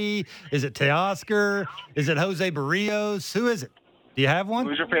Vladdy? Is it Teoscar? Is it Jose Barrios? Who is it? Do you have one?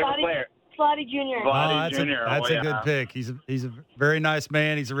 Who's your favorite player? Vladdy Jr. Vladdy Jr. That's a good pick. He's a very nice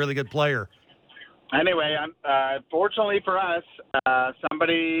man. He's a really good player. Anyway, fortunately for us,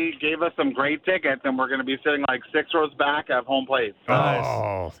 somebody gave us some great tickets, and we're going to be sitting like 6 rows back of home plate. Nice.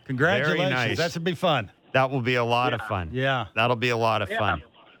 Oh, Congratulations. very nice. That should be fun. That will be a lot of fun. Yeah. That'll be a lot of Yeah. fun.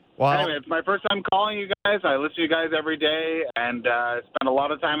 Well, Anyway, it's my first time calling you guys. I listen to you guys every day, and spend a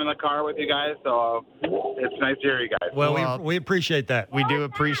lot of time in the car with you guys, so it's nice to hear you guys. Well, we appreciate that. we do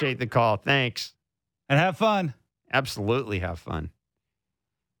appreciate the call. Thanks. And have fun. Absolutely have fun.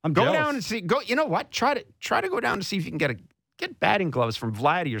 I'm Go jealous. down and see. Go. You know what? Try to go down to see if you can get batting gloves from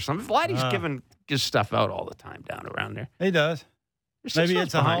Vladdy or something. Vladdy's giving his stuff out all the time down around there. He does. They're 6 Maybe rows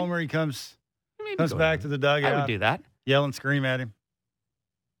it's a behind. homer. He comes Maybe back go to the dugout. I would do that. Yell and scream at him.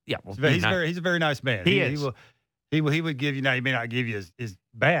 Yeah, well, He's a very nice man. He is. He would give you. Now he may not give you his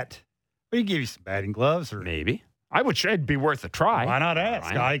bat, but he'd give you some batting gloves or maybe. I would. It'd be worth a try. Why not ask?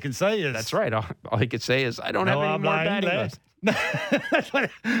 Ryan. All he can say is That's right. All he could say is, "I don't have any more batting gloves." that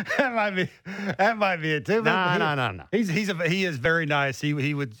might be it too. No. He is very nice.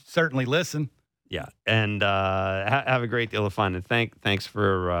 He would certainly listen. Yeah, and have a great deal of fun. And thanks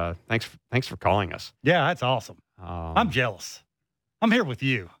for calling us. Yeah, that's awesome. Um, I'm jealous. I'm here with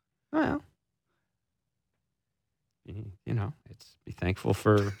you. Well, it's be thankful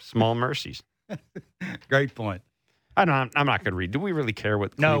for small mercies. Great point. I'm not going to read. Do we really care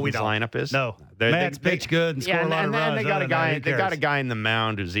what Cleveland's lineup is? No. Matt's pitch good and score a lot of runs. They got a guy. They got a guy in the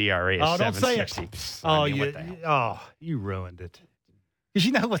mound whose ERA is 7.60. You ruined it. Because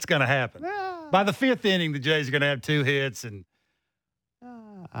you know what's going to happen. By the 5th inning, the Jays are going to have 2 hits and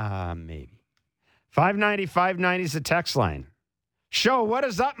maybe 590 is the text line. Show, what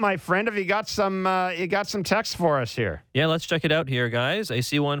is up, my friend? Have you got some text for us here? Yeah, let's check it out here, guys. I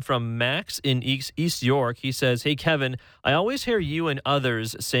see one from Max in East York. He says, "Hey, Kevin, I always hear you and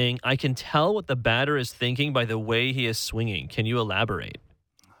others saying, I can tell what the batter is thinking by the way he is swinging. Can you elaborate?"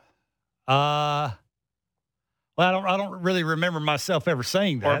 Well, I don't really remember myself ever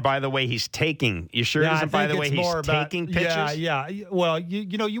saying that. Or by the way he's taking. You sure it isn't by the way he's taking pitches? Yeah. Well,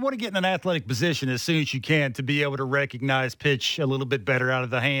 you want to get in an athletic position as soon as you can to be able to recognize pitch a little bit better out of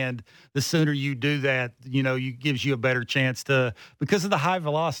the hand. The sooner you do that, it gives you a better chance to, because of the high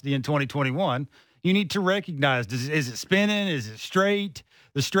velocity in 2021, you need to recognize, is it spinning? Is it straight?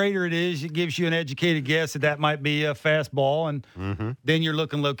 The straighter it is, it gives you an educated guess that might be a fastball, and then you're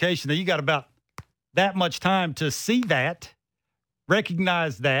looking location. Now, you got about that much time to see that,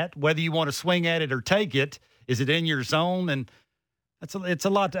 recognize that, whether you want to swing at it or take it. Is it in your zone? And it's a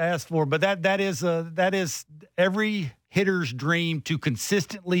lot to ask for, but that is every hitter's dream, to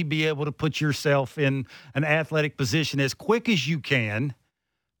consistently be able to put yourself in an athletic position as quick as you can,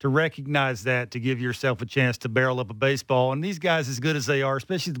 to recognize that, to give yourself a chance to barrel up a baseball. And these guys, as good as they are,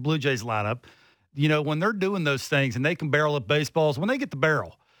 especially the Blue Jays lineup, when they're doing those things and they can barrel up baseballs, when they get the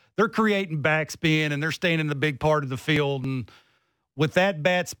barrel, they're creating backspin and they're staying in the big part of the field. And with that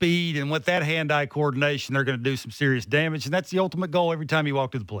bat speed and with that hand-eye coordination, they're going to do some serious damage. And that's the ultimate goal every time you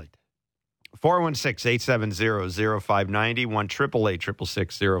walk to the plate. 416-870-0590,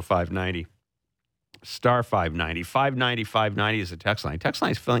 1-888-666-0590, star 590. 590 is the text line. Text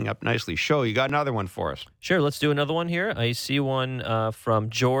line is filling up nicely. Show, you got another one for us? Sure, let's do another one here. I see one from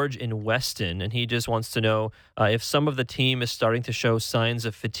George in Weston, and he just wants to know if some of the team is starting to show signs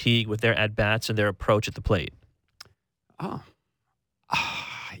of fatigue with their at-bats and their approach at the plate. Oh.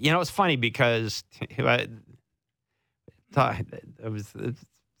 It's funny because it was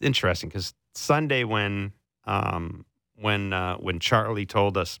interesting because Sunday when Charlie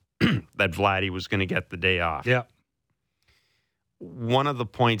told us that Vladdy was going to get the day off. Yeah. One of the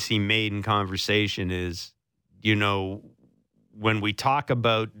points he made in conversation is, when we talk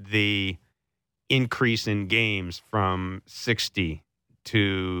about the increase in games from 60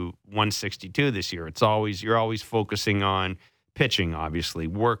 to 162 this year, you're always focusing on pitching, obviously,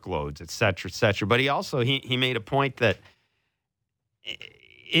 workloads, et cetera, But he also, he made a point that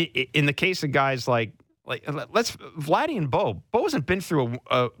in the case of guys like Vladdy and Bo hasn't been through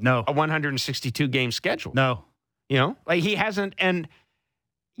a 162 game schedule. No. He hasn't. And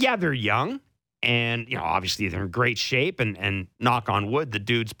yeah, they're young and, obviously they're in great shape and knock on wood, the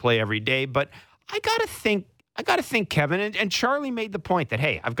dudes play every day. But I got to think, Kevin, and Charlie made the point that,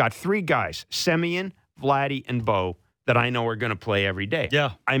 hey, I've got 3 guys, Semien, Vladdy, and Bo, that I know are going to play every day.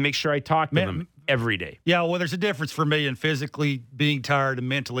 Yeah. I make sure I talk to them every day. Yeah, well, there's a difference for me in physically being tired and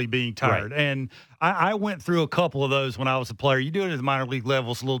mentally being tired. Right. And I went through a couple of those when I was a player. You do it at the minor league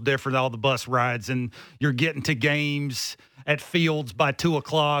level. It's a little different, all the bus rides, and you're getting to games at fields by 2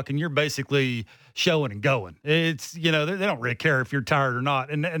 o'clock, and you're basically showing and going. It's, they don't really care if you're tired or not.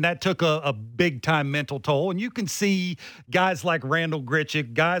 And that took a big-time mental toll. And you can see guys like Randall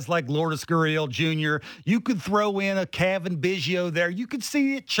Grichuk, guys like Lourdes Gurriel Jr. You could throw in a Cavan Biggio there. You could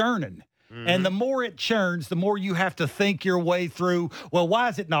see it churning. Mm-hmm. And the more it churns, the more you have to think your way through, well, why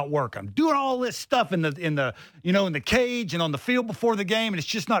is it not working? I'm doing all this stuff in the cage and on the field before the game, and it's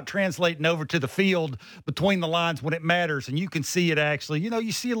just not translating over to the field between the lines when it matters. And you can see it actually.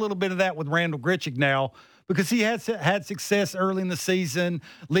 You see a little bit of that with Randall Grichuk now, because he had success early in the season.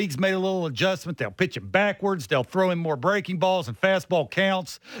 League's made a little adjustment. They'll pitch him backwards. They'll throw him more breaking balls and fastball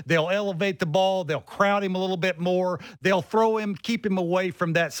counts. They'll elevate the ball. They'll crowd him a little bit more. They'll throw him, keep him away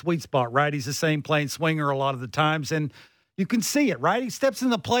from that sweet spot, right? He's the same plane swinger a lot of the times, and you can see it, right? He steps in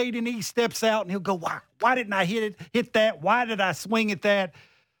the plate, and he steps out, and he'll go, why didn't I hit that? Why did I swing at that?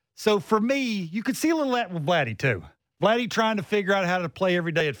 So for me, you could see a little of that with Vladdy, too. Vladdy trying to figure out how to play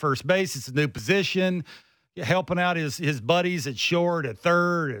every day at first base. It's a new position. Helping out his buddies at short, at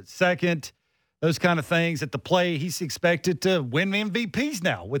third, at second. those kind of things at the play. He's expected to win MVPs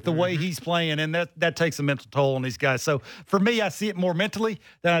now with the way he's playing, and that takes a mental toll on these guys. So for me, I see it more mentally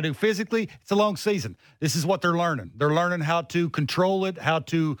than I do physically. It's a long season. This is what they're learning. They're learning how to control it, how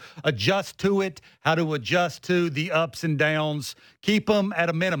to adjust to it, how to adjust to the ups and downs, keep them at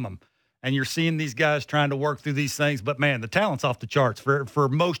a minimum. And you're seeing these guys trying to work through these things. But, man, the talent's off the charts for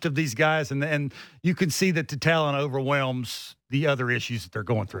most of these guys. And you can see that the talent overwhelms the other issues that they're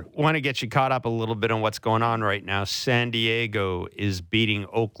going through. Want to get you caught up a little bit on what's going on right now. San Diego is beating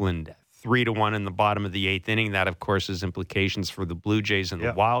Oakland 3-1 in the bottom of the 8th inning. That, of course, has implications for the Blue Jays in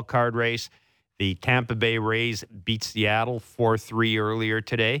the wild card race. The Tampa Bay Rays beat Seattle 4-3 earlier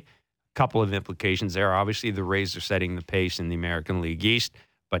today. A couple of implications there. Obviously, the Rays are setting the pace in the American League East.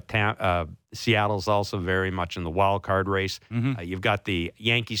 But Seattle's also very much in the wild card race. You've got the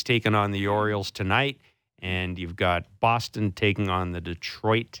Yankees taking on the Orioles tonight, and you've got Boston taking on the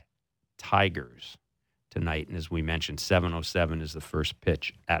Detroit Tigers tonight. And as we mentioned, 7:07 is the first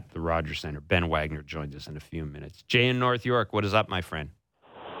pitch at the Rogers Center. Ben Wagner joins us in a few minutes. Jay in North York, what is up, my friend?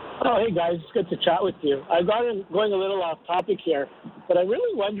 Oh, hey, guys. It's good to chat with you. I've gotten going a little off topic here, but I'm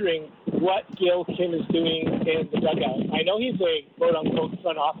really wondering what Gil Kim is doing in the dugout. I know he's a quote-unquote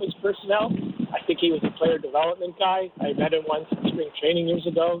front office personnel. I think he was a player development guy. I met him once in spring training years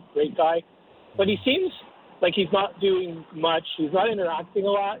ago. Great guy. But he seems like he's not doing much. He's not interacting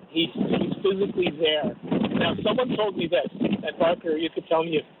a lot. He's physically there. Now, someone told me this, and Parker, you could tell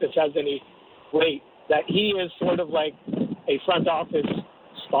me if this has any weight, that he is sort of like a front office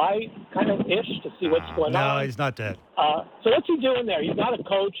spy kind of ish to see what's going on. No, he's not that. So what's he doing there? He's not a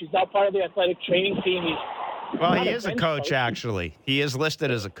coach. He's not part of the athletic training team. He is a coach, actually. He is listed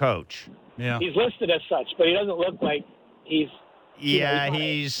as a coach. Yeah. He's listed as such, but he doesn't look like he's... Yeah,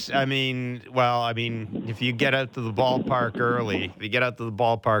 if you get out to the ballpark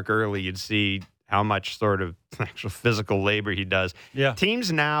early, you'd see how much sort of actual physical labor he does. Yeah.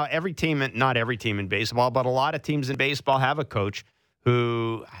 Teams now, not every team in baseball, but a lot of teams in baseball have a coach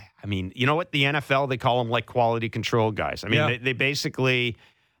who, you know what? The NFL, they call them like quality control guys. They basically,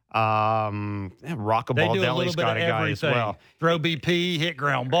 Rockaball Deli's got a guy as well. Throw BP, hit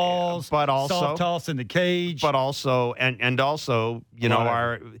ground balls, but also soft toss in the cage. But also,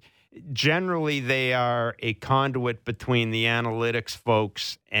 generally they are a conduit between the analytics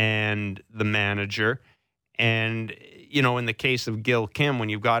folks and the manager. And, in the case of Gil Kim, when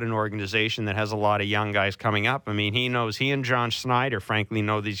you've got an organization that has a lot of young guys coming up, he and John Snyder, frankly,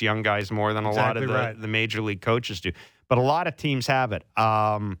 know these young guys more than a lot of the major league coaches do. But a lot of teams have it.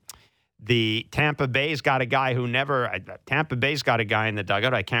 The Tampa Bay's got a guy in the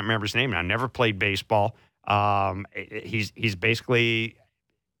dugout. I can't remember his name now. Never played baseball. He's basically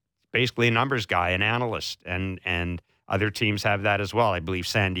a numbers guy, an analyst, and other teams have that as well. I believe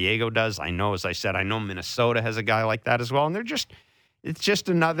San Diego does. I know, as I said, Minnesota has a guy like that as well. And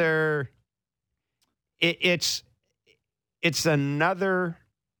it's another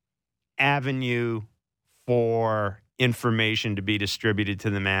avenue for information to be distributed to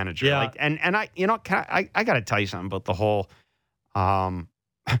the manager. Yeah. I got to tell you something about the whole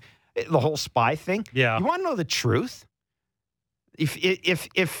spy thing. Yeah. You want to know the truth?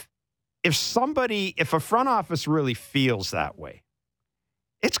 If a front office really feels that way,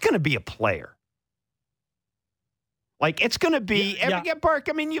 it's going to be a player. Like, it's going to be Bark.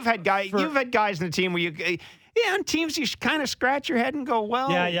 You've had guys in the team where on teams you kind of scratch your head and go, well.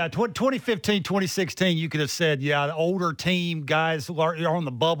 2015, 2016, you could have said, the older team guys who are on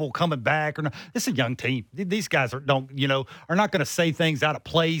the bubble coming back. This is a young team. These guys are not going to say things out of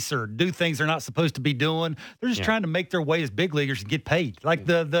place or do things they're not supposed to be doing. They're just trying to make their way as big leaguers and get paid. Like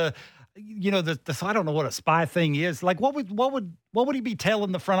I don't know what a spy thing is. Like, what would he be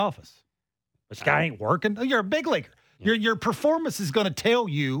telling the front office? This guy ain't working. Oh, you're a big leaguer. Your performance is going to tell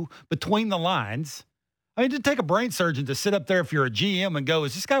you between the lines. To take a brain surgeon to sit up there if you're a GM and go,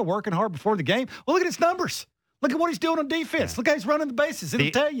 is this guy working hard before the game? Well, look at his numbers. Look at what he's doing on defense. Look how he's running the bases. It'll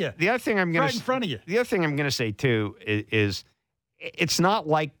tell you. The other thing I'm going right in front of you. The other thing I'm going to say too is it's not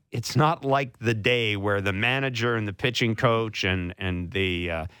like the day where the manager and the pitching coach and the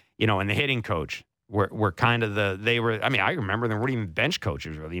and the hitting coach were kind of I remember there weren't even bench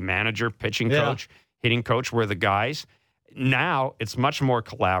coaches really. Manager, pitching coach, hitting coach were the guys. Now it's much more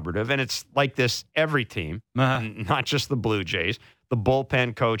collaborative, and it's like this every team, not just the Blue Jays. The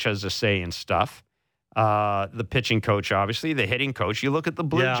bullpen coach has a say in stuff. The pitching coach, obviously, the hitting coach. You look at the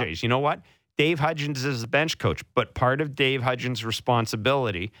Blue Jays. You know what? Dave Hudgens is the bench coach, but part of Dave Hudgens'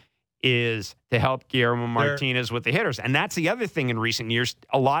 responsibility is to help Guillermo Martinez with the hitters. And that's the other thing in recent years.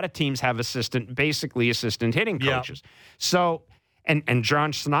 A lot of teams have assistant hitting coaches. So And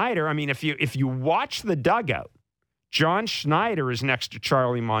John Schneider, I mean, if you watch the dugout, John Schneider is next to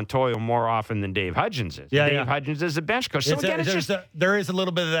Charlie Montoyo more often than Dave Hudgens is. Dave Hudgens is a bench coach. So again, there is a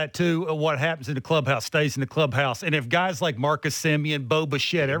little bit of that, too, of what happens in the clubhouse stays in the clubhouse. And if guys like Marcus Semien, Bo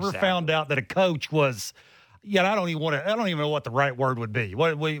Bichette ever found out that a coach was – I don't even know what the right word would be.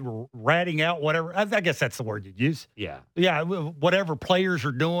 What we ratting out, whatever. I guess that's the word you'd use. Yeah. Whatever players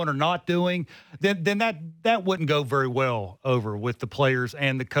are doing or not doing, then that wouldn't go very well over with the players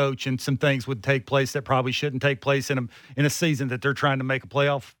and the coach, and some things would take place that probably shouldn't take place in a season that they're trying to make a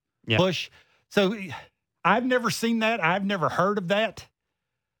playoff push. So I've never seen that. I've never heard of that,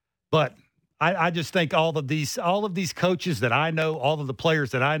 but. I just think all of these coaches that I know, all of the players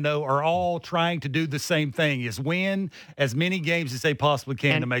that I know are all trying to do the same thing, is win as many games as they possibly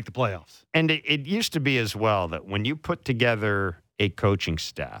can to make the playoffs. And it used to be as well that when you put together a coaching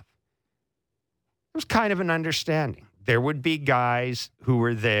staff, it was kind of an understanding. There would be guys who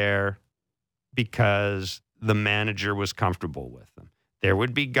were there because the manager was comfortable with them. There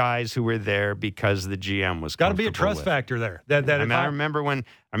would be guys who were there because the GM was got to be a trust factor there. I remember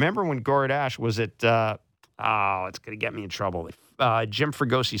when Gord Ash was at it's going to get me in trouble. Jim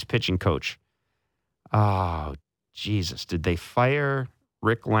Fragosi's pitching coach. Oh, Jesus. Did they fire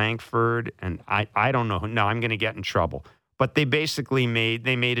Rick Langford? And I don't know. No, I'm going to get in trouble. But they basically made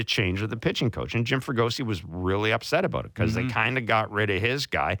a change with the pitching coach. And Jim Fregosi was really upset about it because they kind of got rid of his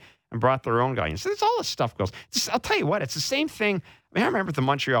guy and brought their own guy in. So there's all this stuff goes. I'll tell you what, it's the same thing. I mean, I remember at the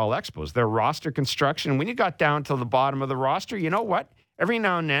Montreal Expos, their roster construction, when you got down to the bottom of the roster, you know what? Every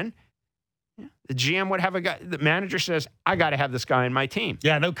now and then, the GM would have a guy, the manager says, I got to have this guy in my team.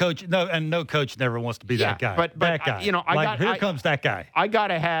 Yeah, no coach never wants to be that guy. But that guy. Here comes that guy. I got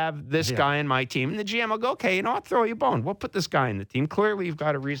to have this guy in my team. And the GM will go, okay, I'll throw you a bone. We'll put this guy in the team. Clearly, you've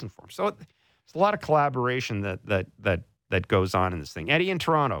got a reason for him. So it's a lot of collaboration that goes on in this thing. Eddie in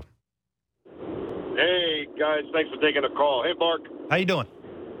Toronto. Hey, guys, thanks for taking the call. Hey, Mark. How you doing?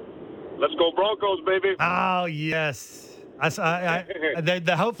 Let's go Broncos, baby. Oh, yes.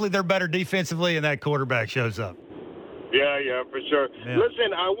 Hopefully they're better defensively and that quarterback shows up. Yeah, for sure. Yeah.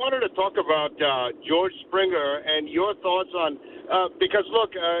 Listen, I wanted to talk about George Springer and your thoughts on because,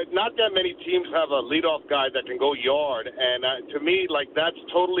 look, not that many teams have a leadoff guy that can go yard. And to me, that's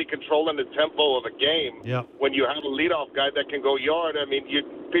totally controlling the tempo of a game. Yeah. When you have a leadoff guy that can go yard, I mean,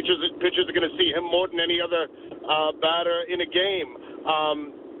 pitchers are going to see him more than any other batter in a game.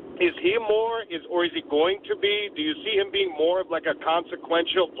 Is he more, or is he going to be? Do you see him being more of like a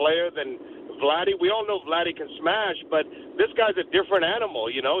consequential player than Vladdy? We all know Vladdy can smash, but this guy's a different animal.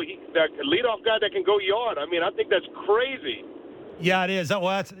 The leadoff guy that can go yard. I mean, I think that's crazy. Yeah, it is.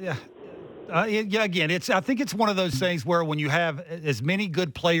 Well, again, I think it's one of those things where when you have as many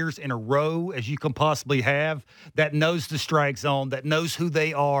good players in a row as you can possibly have, that knows the strike zone, that knows who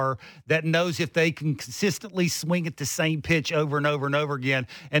they are, that knows if they can consistently swing at the same pitch over and over and over again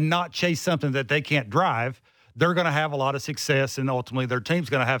and not chase something that they can't drive, they're going to have a lot of success, and ultimately their team's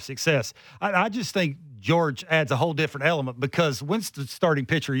going to have success. I just think George adds a whole different element because when's the starting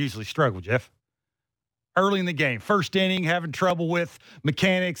pitcher usually struggle, Jeff? Early in the game, first inning, having trouble with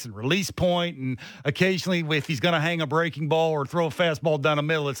mechanics and release point, and occasionally if he's going to hang a breaking ball or throw a fastball down the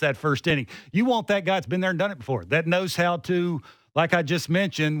middle, it's that first inning. You want that guy that's been there and done it before, that knows how to, like I just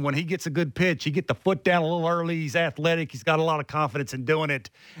mentioned, when he gets a good pitch, he get the foot down a little early, he's athletic, he's got a lot of confidence in doing it,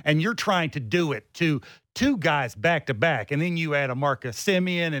 and you're trying to do it to two guys back-to-back, and then you add a Marcus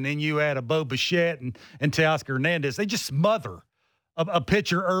Semien, and then you add a Bo Bichette and Teoscar Hernandez. They just smother a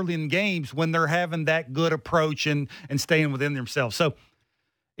pitcher early in games when they're having that good approach and staying within themselves. So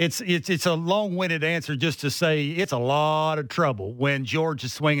it's a long-winded answer just to say it's a lot of trouble when George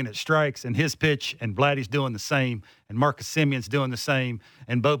is swinging at strikes and his pitch, and Vladdy's doing the same, and Marcus Semien's doing the same,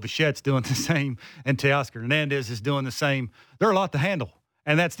 and Bo Bichette's doing the same, and Teoscar Hernandez is doing the same. They're a lot to handle.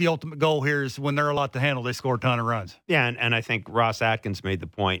 And that's the ultimate goal here is when they're a lot to handle, they score a ton of runs. Yeah, and I think Ross Atkins made the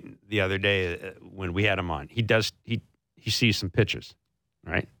point the other day when we had him on. He sees some pitches,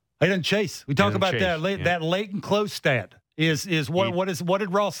 right? He doesn't chase. We talk about that. Yeah. That late and close stat is what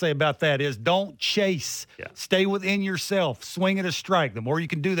did Ross say about that? Is don't chase. Yeah. Stay within yourself. Swing at a strike. The more you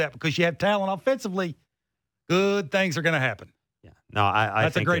can do that because you have talent offensively, good things are going to happen. Yeah. No, I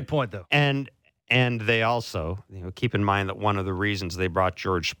that's think a great point though. And they also, keep in mind that one of the reasons they brought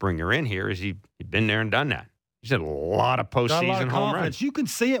George Springer in here is he'd been there and done that. He's had a lot of postseason home runs. You can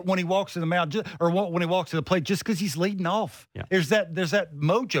see it when he walks to the mound, when he walks to the plate, just because he's leading off. Yeah. There's that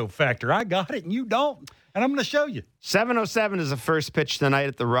mojo factor. I got it, and you don't, and I'm going to show you. 7:07 is the first pitch tonight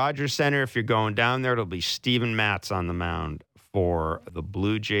at the Rogers Center. If you're going down there, it'll be Steven Matz on the mound for the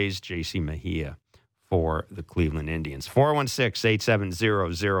Blue Jays. JC Mejia for the Cleveland Indians.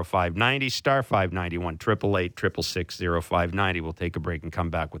 416-870-0590, star 591, 888-666-0590. We'll take a break and come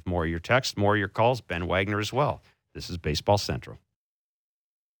back with more of your texts, more of your calls. Ben Wagner as well. This is Baseball Central.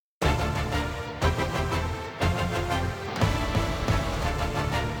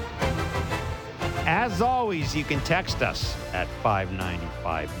 As always, you can text us at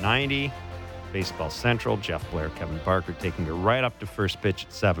 590-590. Baseball Central, Jeff Blair, Kevin Barker taking you right up to first pitch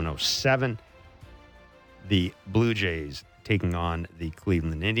at 7:07. The Blue Jays taking on the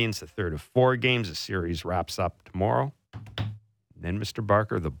Cleveland Indians, the third of 4 games. The series wraps up tomorrow. Then, Mr.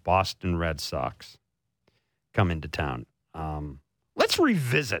 Barker, the Boston Red Sox come into town. Let's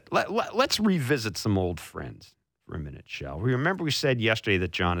revisit. Let's revisit some old friends for a minute, shall we? Remember we said yesterday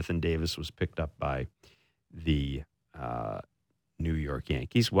that Jonathan Davis was picked up by the New York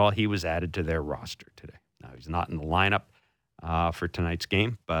Yankees. Well, he was added to their roster today. Now, he's not in the lineup for tonight's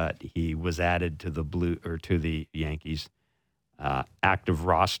game, but he was added to the Yankees active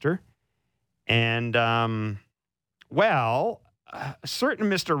roster. And, a certain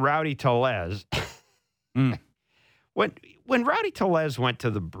Mr. Rowdy Tellez, when Rowdy Tellez went to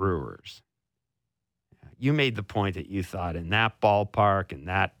the Brewers, you made the point that you thought in that ballpark and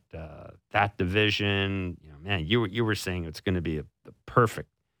that division, you were saying it's going to be the perfect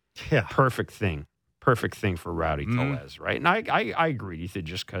thing for Rowdy Tellez, right? And I agree. You said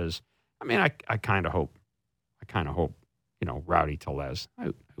just because, I kind of hope, Rowdy Tellez, I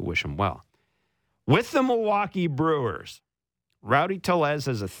wish him well. With the Milwaukee Brewers, Rowdy Tellez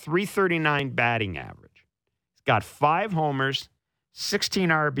has a .339 batting average. He's got 5 homers, 16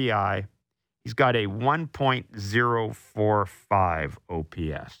 RBI. He's got a 1.045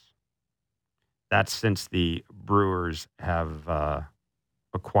 OPS. That's since the Brewers have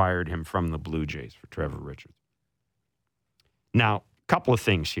acquired him from the Blue Jays for Trevor Richards. Now, a couple of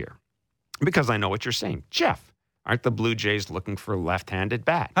things here, because I know what you're saying. Jeff, aren't the Blue Jays looking for a left-handed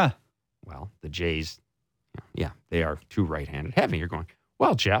bat? Huh. Well, the Jays, they are too right-handed heavy. You're going,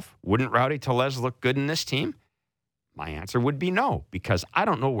 well, Jeff, wouldn't Rowdy Tellez look good in this team? My answer would be no, because I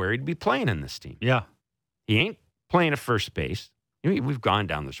don't know where he'd be playing in this team. Yeah. He ain't playing at first base. We've gone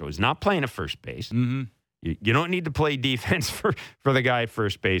down the show. He's not playing at first base. Mm-hmm. You don't need to play defense for the guy at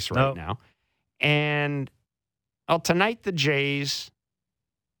first base right now. And tonight the Jays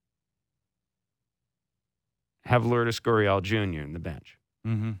have Lourdes Gurriel Jr. in the bench.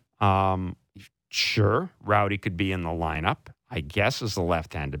 Mm-hmm. Sure, Rowdy could be in the lineup, I guess, as a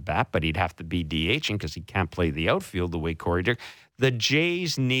left-handed bat, but he'd have to be DHing because he can't play the outfield the way Corey did. The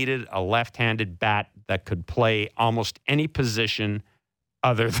Jays needed a left-handed bat that could play almost any position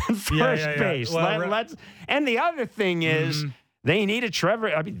other than first base. Well, and the other thing is they needed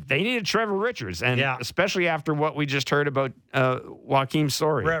Trevor Richards, and especially after what we just heard about Joakim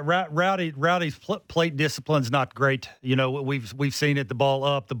Soria. Rowdy's plate discipline's not great. We've seen it, the ball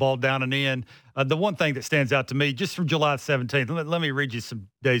up, the ball down and in. The one thing that stands out to me, just from July 17th, let me read you some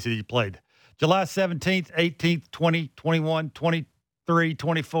days that he played. July 17th, 18th, 20, 21, 23,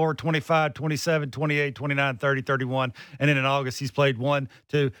 24, 25, 27, 28, 29, 30, 31. And then in August, he's played 1,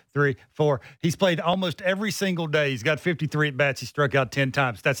 2, 3, 4. He's played almost every single day. He's got 53 at-bats. He struck out 10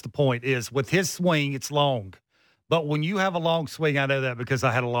 times. That's the point, is with his swing, it's long. But when you have a long swing, I know that because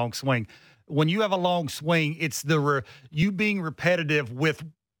I had a long swing. When you have a long swing, it's you being repetitive with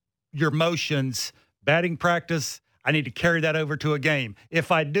your motions. Batting practice, I need to carry that over to a game.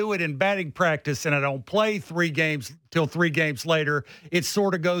 If I do it in batting practice and I don't play 3 games till 3 games later, it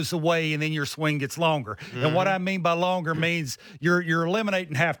sort of goes away and then your swing gets longer. Mm-hmm. And what I mean by longer means you're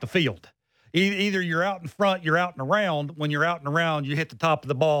eliminating half the field. Either you're out in front, you're out and around. When you're out and around, you hit the top of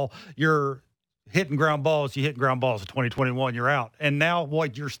the ball. You're hitting ground balls. You hit ground balls in 2021, you're out. And now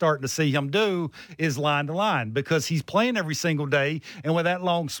what you're starting to see him do is line to line because he's playing every single day. And with that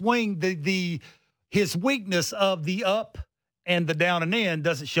long swing, his weakness of the up and the down and in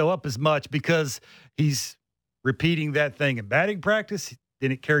doesn't show up as much because he's repeating that thing in batting practice.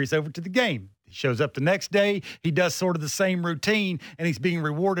 Then it carries over to the game. He shows up the next day. He does sort of the same routine, and he's being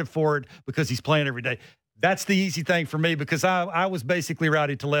rewarded for it because he's playing every day. That's the easy thing for me because I was basically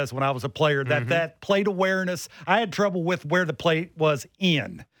Rowdy Tellez when I was a player. That plate awareness, I had trouble with where the plate was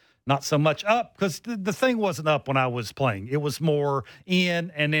in. Not so much up because the thing wasn't up when I was playing. It was more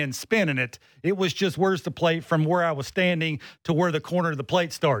in and then spinning it. It was just where's the plate from where I was standing to where the corner of the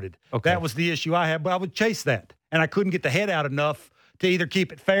plate started. Okay. That was the issue I had, but I would chase that. And I couldn't get the head out enough to either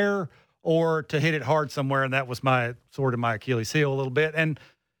keep it fair or to hit it hard somewhere, and that was my Achilles heel a little bit. And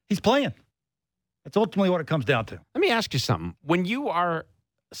he's playing. That's ultimately what it comes down to. Let me ask you something. When you are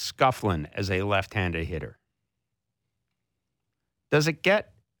scuffling as a left-handed hitter, does it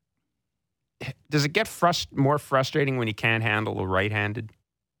get does it get more frustrating when you can't handle a right-handed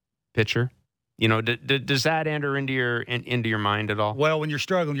pitcher? You know, does that enter into your mind at all? Well, when you're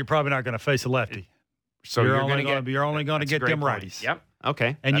struggling, you're probably not going to face a lefty. So you're only going to get them righties. Yep.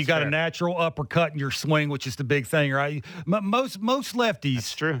 Okay. And you got fair. a natural uppercut in your swing, which is the big thing, right? Most lefties.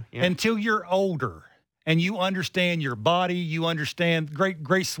 That's true. Yeah. Until you're older and you understand your body, you understand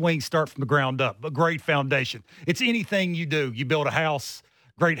great swings start from the ground up, a great foundation. It's anything you do. You build a house.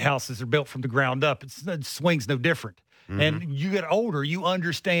 Great houses are built from the ground up. It swing's no different. And you get older, you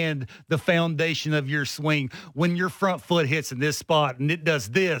understand the foundation of your swing. When your front foot hits in this spot and it does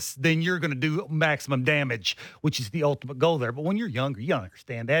this, then you're going to do maximum damage, which is the ultimate goal there. But when you're younger, you don't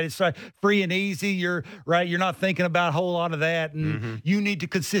understand that. It's like free and easy. You're not thinking about a whole lot of that. And you need to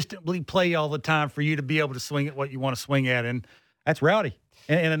consistently play all the time for you to be able to swing at what you want to swing at. And that's Rowdy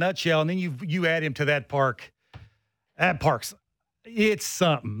in a nutshell. And then you add him to that park. That park's it's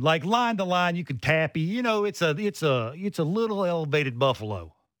something like line to line. You can tappy. You know, it's a little elevated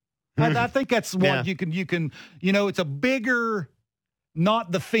buffalo. I think that's one you can. You know, it's a bigger,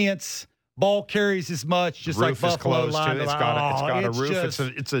 not the fence. Ball carries as much, just roof like buffalo line to line. It's got a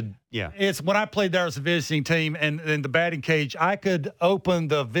roof. It's when I played there as a visiting team and in the batting cage, I could open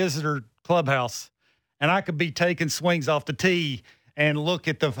the visitor clubhouse, and I could be taking swings off the tee and look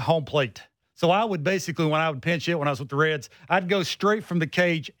at the home plate. So I would basically, when I would pinch hit when I was with the Reds, I'd go straight from the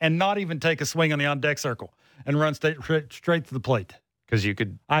cage and not even take a swing on the on-deck circle and run straight to the plate. Because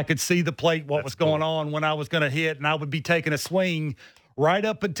I could see the plate, what was going on when I was going to hit, and I would be taking a swing right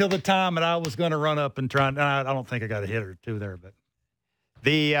up until the time that I was going to run up and try. And I don't think I got a hit or two there, but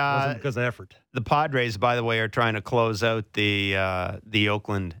it wasn't because of effort. The Padres, by the way, are trying to close out the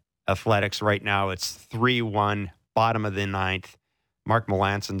Oakland Athletics right now. It's 3-1, bottom of the ninth. Mark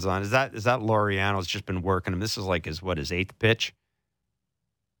Melanson's on. Is that Laureano's just been working him? This is like his eighth pitch?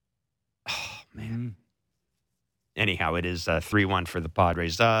 Oh, man. Anyhow, it is 3-1 for the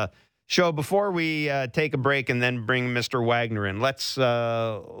Padres. Show, before we take a break and then bring Mr. Wagner in, let's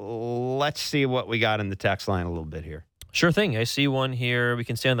see what we got in the text line a little bit here. Sure thing. I see one here. We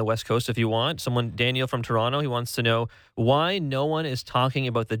can stay on the West Coast if you want. Daniel from Toronto, he wants to know why no one is talking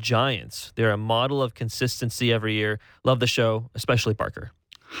about the Giants. They're a model of consistency every year. Love the show, especially Parker.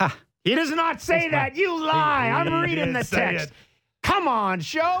 Ha! He does not say that. You lie. I'm reading the text. Come on,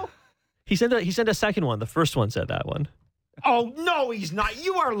 show. He sent a second one. The first one said that one. Oh, no, he's not.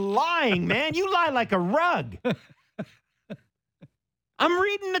 You are lying, man. You lie like a rug. I'm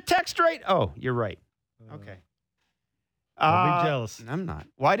reading the text right. Oh, you're right. Okay. I'll be jealous. I'm not.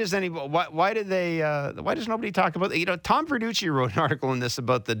 Why does nobody talk about that? Tom Verducci wrote an article in this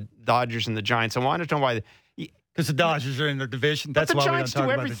about the Dodgers and the Giants. I wanted to know why. Because the Dodgers are in their division. That's why we don't talk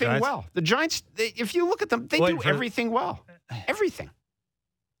about the Giants. The Giants do everything well. The Giants, if you look at them, they do everything well. Everything.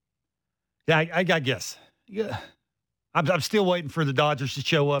 Yeah, I guess. Yeah, I'm still waiting for the Dodgers to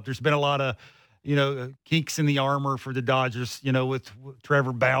show up. There's been a lot of, kinks in the armor for the Dodgers. With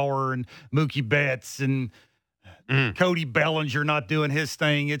Trevor Bauer and Mookie Betts and Cody Bellinger not doing his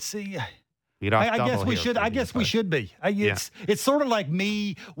thing. It's. I guess we should. I guess we should be. It's sort of like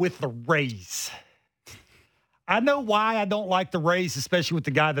me with the Rays. I know why I don't like the Rays, especially with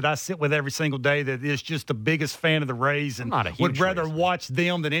the guy that I sit with every single day that is just the biggest fan of the Rays and would rather watch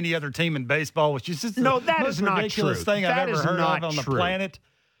them than any other team in baseball, which is just the most ridiculous thing I've ever heard of on the planet.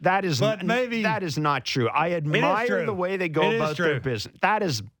 That is not true. I admire the way they go about their business.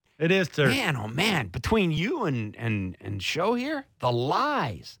 It is true. Man, oh man, between you and Show here, the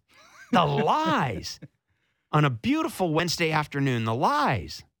lies. The lies. On a beautiful Wednesday afternoon, the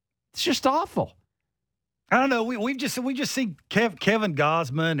lies. It's just awful. I don't know. We just seen Kevin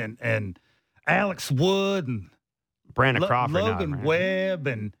Gausman and Alex Wood and Brandon Crawford, Logan Webb,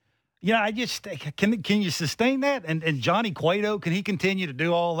 and I just can you sustain that? And Johnny Cueto, can he continue to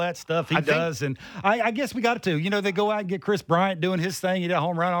do all that stuff he does? And I guess we got to. They go out and get Chris Bryant doing his thing. He did a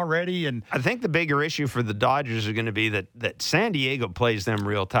home run already, and I think the bigger issue for the Dodgers are going to be that San Diego plays them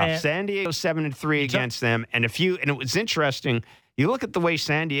real tough. San Diego 7-3 against them, and it was interesting. You look at the way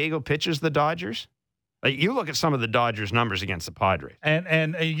San Diego pitches the Dodgers. You look at some of the Dodgers' numbers against the Padres.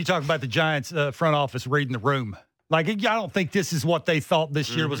 And you talk about the Giants front office reading the room. Like, I don't think this is what they thought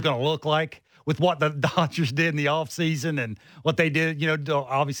this year was going to look like with what the Dodgers did in the offseason and what they did,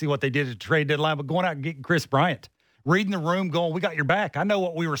 obviously what they did at the trade deadline, but going out and getting Chris Bryant. Reading the room, going, we got your back. I know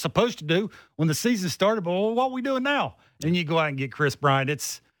what we were supposed to do when the season started, but what are we doing now? And you go out and get Chris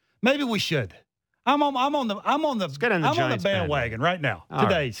Bryant. Maybe we should. I'm on the bandwagon right now.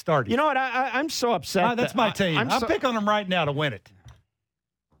 Today, starting. You know what? I'm so upset. That's my team. I'm picking them right now to win it.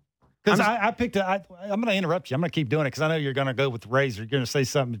 Because I picked I'm going to interrupt you. I'm going to keep doing it because I know you're going to go with the Rays. You're going to say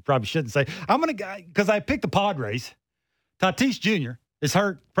something you probably shouldn't say. Because I picked the Padres. Tatis Jr. is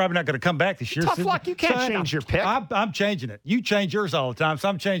hurt. Probably not going to come back this year. Tough luck. You can't change your pick. I'm changing it. You change yours all the time, so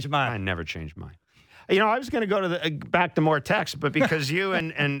I'm changing mine. I never change mine. I was going to go to back to more text, but because you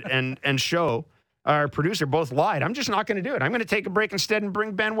and Show, our producer, both lied, I'm just not going to do it. I'm going to take a break instead and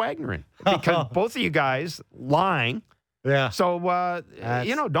bring Ben Wagner in because both of you guys lying. Yeah. So,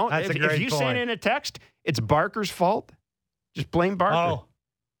 don't. If you send in a text, it's Barker's fault. Just blame Barker. Oh,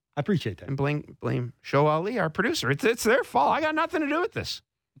 I appreciate that. And blame Show Ali, our producer. It's their fault. I got nothing to do with this.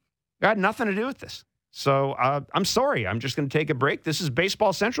 So I'm sorry. I'm just going to take a break. This is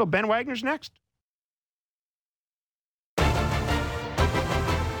Baseball Central. Ben Wagner's next.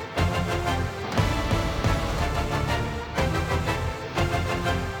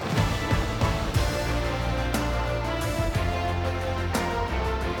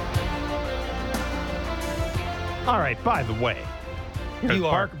 All right, by the way,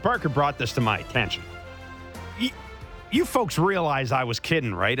 Barker brought this to my attention. You folks realize I was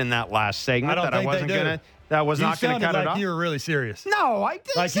kidding, right, in that last segment that I wasn't going to not going to cut it off? You were really serious. No, I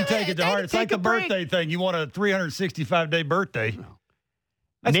didn't. Like you take it to heart. It's like the birthday thing. You want a 365-day birthday. No.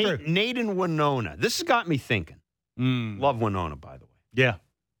 That's true. Nate and Winona. This has got me thinking. Love Winona, by the way. Yeah.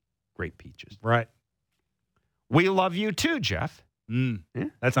 Great peaches. Right. We love you too, Jeff. Yeah?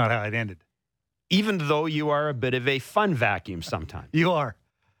 That's not how it ended. Even though you are a bit of a fun vacuum sometimes. You are.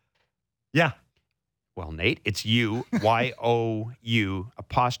 Yeah. Well, Nate, it's you, YOU''RE.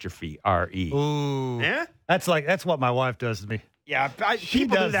 Ooh. Yeah? That's what my wife does to me. Yeah, she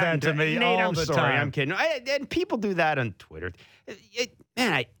does that to me Nate, all the time. I'm kidding. And people do that on Twitter.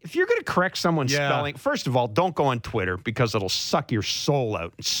 If you're going to correct someone's spelling, first of all, don't go on Twitter because it'll suck your soul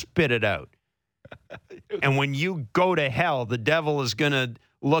out and spit it out. And when you go to hell, the devil is going to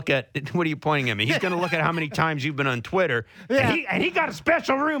look at, what are you pointing at me? He's going to look at how many times you've been on Twitter. Yeah. And he got a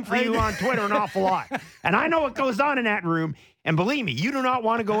special room for you on Twitter an awful lot. And I know what goes on in that room. And believe me, you do not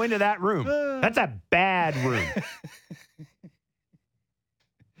want to go into that room. That's a bad room.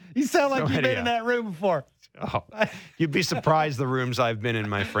 You sound like you've been in that room before. Oh, you'd be surprised the rooms I've been in,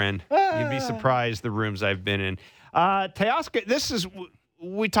 my friend. You'd be surprised the rooms I've been in. Teoscar,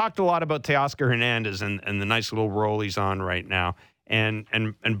 we talked a lot about Teoscar Hernandez and the nice little role he's on right now.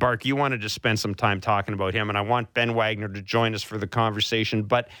 And Bark, you wanted to spend some time talking about him, and I want Ben Wagner to join us for the conversation.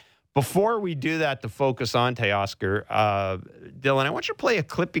 But before we do that, to focus on Teoscar, Dylan, I want you to play a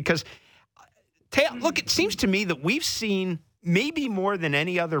clip because, look, it seems to me that we've seen maybe more than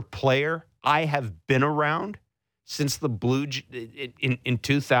any other player I have been around since the in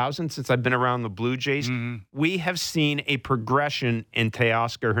 2000, since I've been around the Blue Jays, we have seen a progression in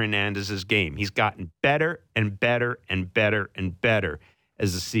Teoscar Hernandez's game. He's gotten better and better and better and better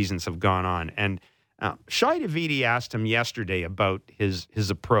as the seasons have gone on. And Shai Davidi asked him yesterday about his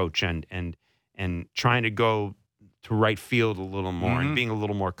approach and trying to go to right field a little more and being a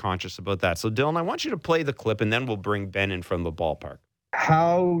little more conscious about that. So, Dylan, I want you to play the clip, and then we'll bring Ben in from the ballpark.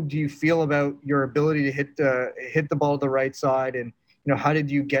 How do you feel about your ability to hit the ball to the right side, and how did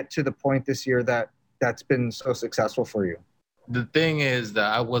you get to the point this year that's been so successful for you? The thing is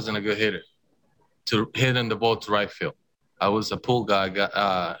that I wasn't a good hitter to hitting the ball to right field. I was a pull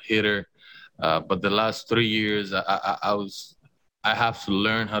guy hitter, but the last 3 years I have to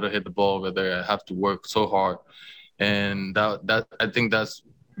learn how to hit the ball over there. I have to work so hard, and that I think that's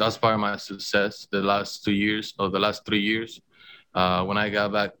part of my success the last 2 years or the last 3 years. When I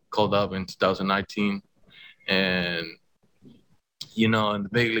got back called up in 2019, and in the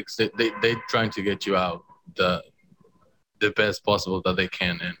big leagues, they trying to get you out the best possible that they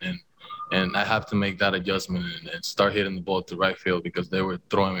can, and I have to make that adjustment and start hitting the ball to right field because they were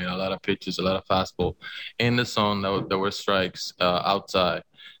throwing me a lot of pitches, a lot of fastball in the zone. There were strikes outside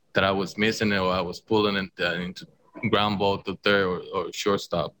that I was missing, or I was pulling into ground ball to third or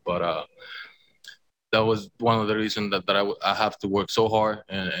shortstop, but. That was one of the reasons that I have to work so hard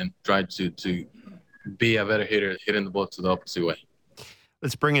and try to be a better hitter, hitting the ball to the opposite way.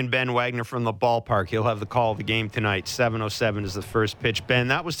 Let's bring in Ben Wagner from the ballpark. He'll have the call of the game tonight. 7:07 is the first pitch. Ben,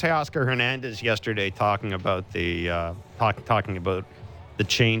 that was Teoscar Hernandez yesterday talking about the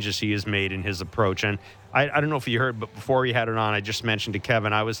changes he has made in his approach. And I don't know if you heard, but before we had it on, I just mentioned to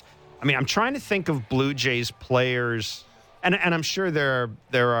Kevin, I'm trying to think of Blue Jays players, and I'm sure there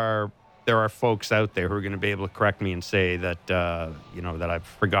are folks out there who are going to be able to correct me and say that, that I've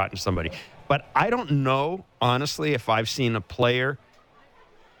forgotten somebody. But I don't know, honestly, if I've seen a player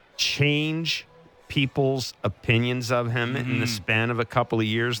change people's opinions of him in the span of a couple of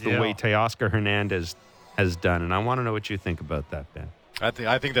years the way Teoscar Hernandez has done. And I want to know what you think about that, Ben.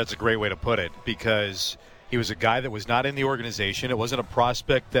 I think that's a great way to put it, because he was a guy that was not in the organization. It wasn't a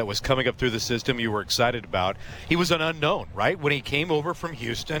prospect that was coming up through the system you were excited about. He was an unknown, right? When he came over from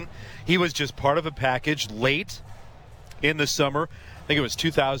Houston, he was just part of a package late in the summer. I think it was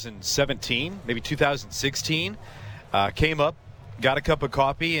 2017, maybe 2016. Came up, got a cup of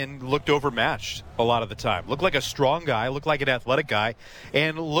coffee, and looked overmatched a lot of the time. Looked like a strong guy, looked like an athletic guy,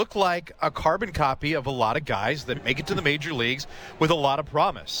 and looked like a carbon copy of a lot of guys that make it to the major leagues with a lot of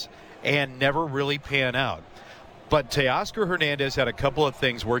promise and never really pan out. But Teoscar Hernandez had a couple of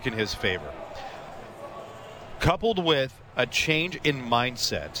things work in his favor, coupled with a change in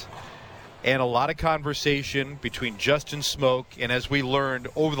mindset and a lot of conversation between Justin Smoke and, as we learned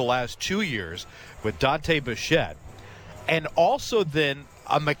over the last 2 years, with Dante Bichette. And also then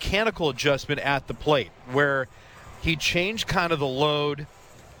a mechanical adjustment at the plate where he changed kind of the load,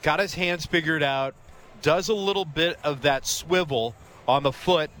 got his hands figured out, does a little bit of that swivel on the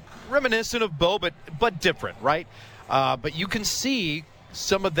foot, reminiscent of Bo, but different, right? But you can see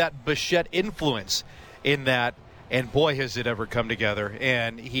some of that Bichette influence in that, and boy, has it ever come together.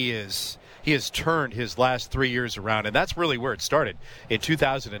 And he has turned his last 3 years around, and that's really where it started in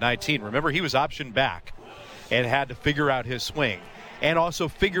 2019. Remember, he was optioned back and had to figure out his swing and also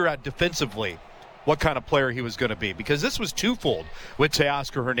figure out defensively what kind of player he was going to be, because this was twofold with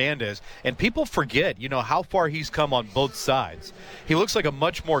Teoscar Hernandez, and people forget, how far he's come on both sides. He looks like a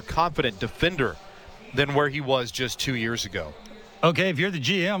much more confident defender than where he was just 2 years ago. Okay, if you're the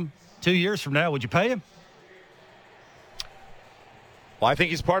GM 2 years from now, would you pay him? Well, I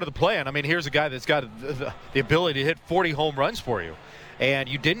think he's part of the plan. I mean, here's a guy that's got the ability to hit 40 home runs for you, and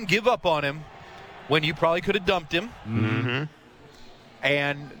you didn't give up on him when you probably could have dumped him. Mm-hmm.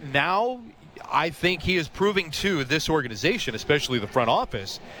 And now I think he is proving to this organization, especially the front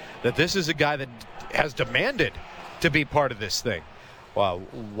office, that this is a guy that has demanded to be part of this thing. Well,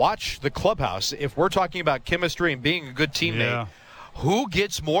 watch the clubhouse. If we're talking about chemistry and being a good teammate, who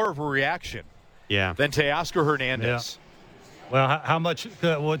gets more of a reaction than Teoscar Hernandez? Yeah. Well, how much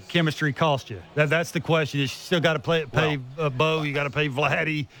what chemistry cost you? That's the question. You still got to pay Bo. You got to pay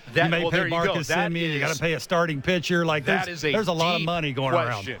Vladdy. You may pay Marcus Semien. You got to pay a starting pitcher. There's a lot of money going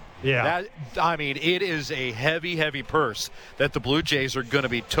around. Yeah. It is a heavy, heavy purse that the Blue Jays are going to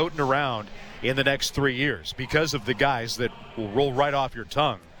be toting around in the next 3 years because of the guys that will roll right off your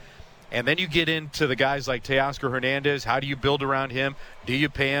tongue. And then you get into the guys like Teoscar Hernandez. How do you build around him? Do you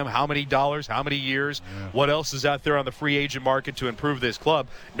pay him? How many dollars? How many years? Yeah. What else is out there on the free agent market to improve this club,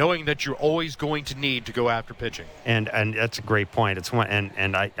 knowing that you're always going to need to go after pitching? And that's a great point. It's one,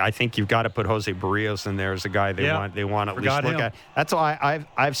 and I think you've got to put Jose Barrios in there as a guy they want to at least look at. That's why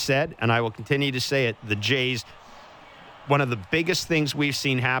I've said, and I will continue to say it, the Jays, one of the biggest things we've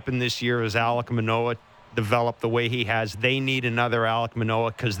seen happen this year is Alek Manoah develop the way he has. They need another Alek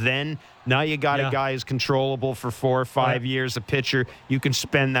Manoah, because then now you got a guy who's controllable for 4 or 5 years, a pitcher. You can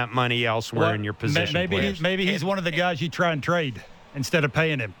spend that money elsewhere in your position. Maybe he's one of the guys you try and trade instead of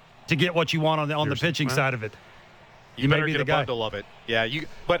paying him to get what you want on the pitching side of it. You better get a bundle of it. Yeah,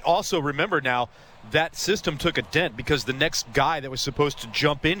 but also remember now, that system took a dent because the next guy that was supposed to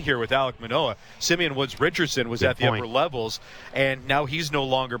jump in here with Alek Manoah, Simeon Woods Richardson, was at the upper levels, and now he's no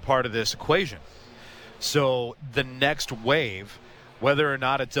longer part of this equation. So the next wave, whether or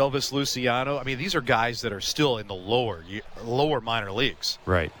not it's Elvis Luciano, these are guys that are still in the lower minor leagues.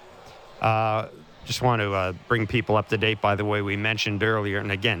 Right. Just want to bring people up to date, by the way, we mentioned earlier,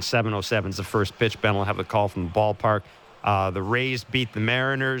 and again, 7:07 is the first pitch. Ben will have a call from the ballpark. The Rays beat the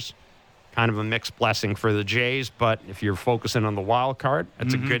Mariners. Kind of a mixed blessing for the Jays, but if you're focusing on the wild card,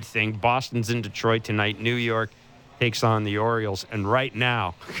 that's a good thing. Boston's in Detroit tonight. New York takes on the Orioles, and right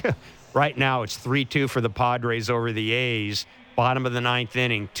now... Right now, it's 3-2 for the Padres over the A's. Bottom of the ninth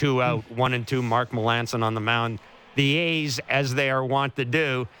inning, 2 out, 1-2. Mark Melancon on the mound. The A's, as they are wont to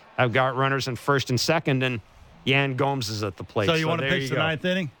do, have got runners in first and second, and Yan Gomes is at the plate. So you want to pitch the ninth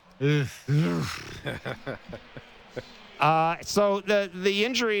inning? So the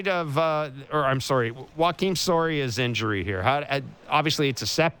injury of, Joakim Soria's injury here. Obviously, it's a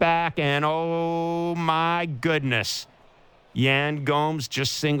setback, and oh my goodness. Yan Gomes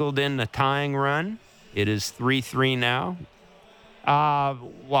just singled in the tying run. It is 3-3 now.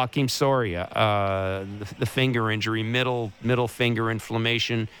 Joakim Soria, the finger injury, middle finger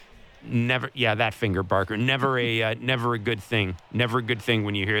inflammation. That finger, Barker. Never a good thing. Never a good thing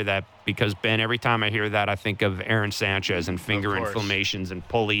when you hear that, because, Ben, every time I hear that, I think of Aaron Sanchez and finger inflammations and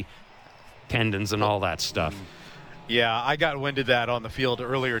pulley tendons and all that stuff. Yeah, I got wind of that on the field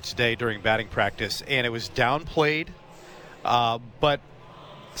earlier today during batting practice, and it was downplayed. But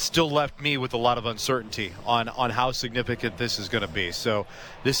still left me with a lot of uncertainty on how significant this is going to be. So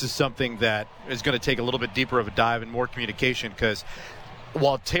this is something that is going to take a little bit deeper of a dive and more communication, because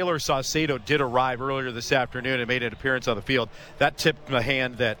while Taylor Saucedo did arrive earlier this afternoon and made an appearance on the field, that tipped the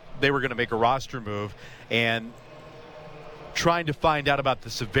hand that they were going to make a roster move. And trying to find out about the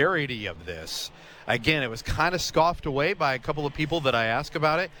severity of this, again, it was kind of scoffed away by a couple of people that I asked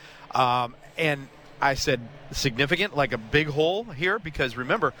about it. And I said significant, like a big hole here, because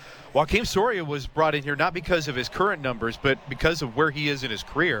remember, Joakim Soria was brought in here not because of his current numbers, but because of where he is in his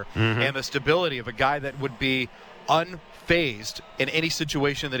career and the stability of a guy that would be unfazed in any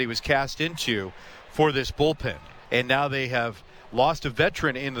situation that he was cast into for this bullpen. And now they have lost a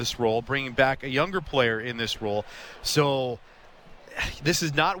veteran in this role, bringing back a younger player in this role. So this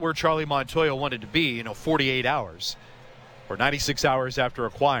is not where Charlie Montoyo wanted to be, 48 hours or 96 hours after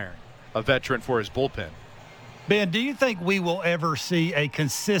acquiring a veteran for his bullpen. Ben, do you think we will ever see a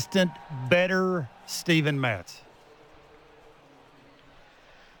consistent, better Steven Matz?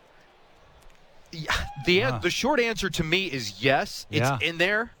 Yeah, the short answer to me is yes. It's in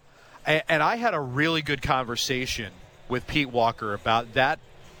there. And I had a really good conversation with Pete Walker about that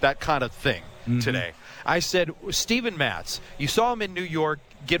kind of thing today. I said, Steven Matz, you saw him in New York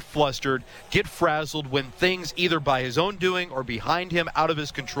get flustered, get frazzled when things either by his own doing or behind him, out of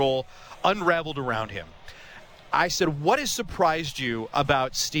his control, unraveled around him. I said, what has surprised you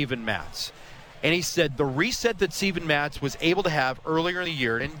about Steven Matz? And he said the reset that Steven Matz was able to have earlier in the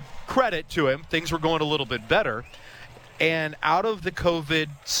year, and credit to him, things were going a little bit better. And out of the COVID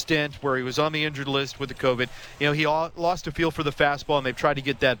stint where he was on the injured list with the COVID, he lost a feel for the fastball, and they've tried to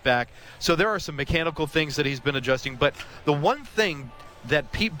get that back. So there are some mechanical things that he's been adjusting. But the one thing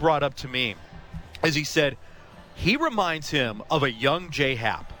that Pete brought up to me is he said he reminds him of a young Jay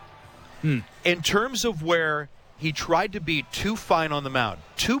Happ in terms of where he tried to be too fine on the mound,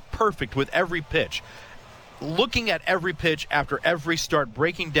 too perfect with every pitch, looking at every pitch after every start,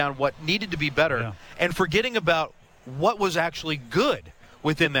 breaking down what needed to be better, and forgetting about what was actually good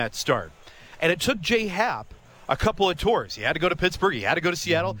within that start. And it took Jay Happ a couple of tours. He had to go to Pittsburgh, he had to go to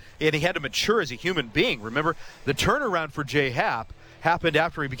Seattle, and he had to mature as a human being. Remember, the turnaround for Jay Happ happened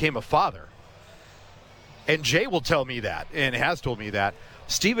after he became a father. And Jay will tell me that, and has told me that.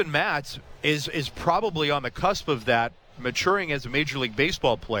 Steven Matz is probably on the cusp of that, maturing as a Major League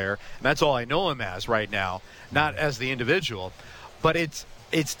Baseball player, and that's all I know him as right now, not as the individual. But it's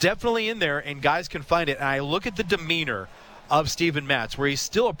definitely in there, and guys can find it. And I look at the demeanor of Steven Matz, where he's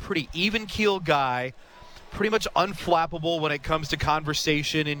still a pretty even-keel guy, pretty much unflappable when it comes to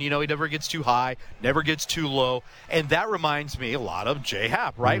conversation, and, he never gets too high, never gets too low. And that reminds me a lot of Jay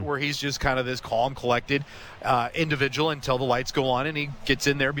Happ, right, where he's just kind of this calm, collected individual until the lights go on and he gets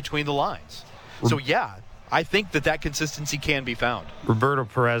in there between the lines. So, yeah, I think that consistency can be found. Roberto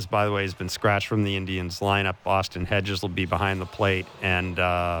Perez, by the way, has been scratched from the Indians lineup. Austin Hedges will be behind the plate, and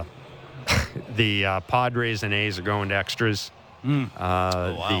the Padres and A's are going to extras.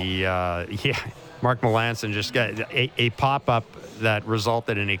 Mark Melancon just got a pop-up that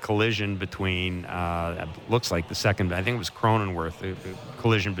resulted in a collision between, looks like the second, I think it was Cronenworth, a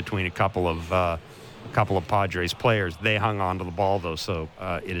collision between a couple of Padres players. They hung on to the ball, though, so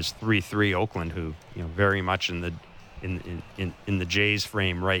it is 3-3 Oakland, who, very much in the Jays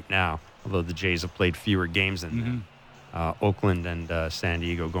frame right now, although the Jays have played fewer games than them. Oakland and San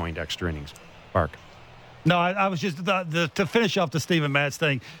Diego going to extra innings. Bark. No, I was just to finish off the Steven Matz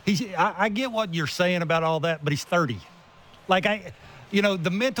thing. I get what you're saying about all that, but he's 30. Like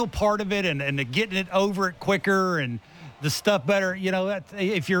the mental part of it and the getting it over it quicker and the stuff better.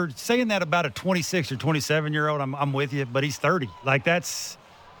 If you're saying that about a 26 or 27-year-old, I'm with you. But he's 30. Like that's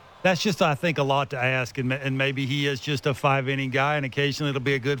just, I think, a lot to ask. And maybe he is just a 5-inning guy, and occasionally it'll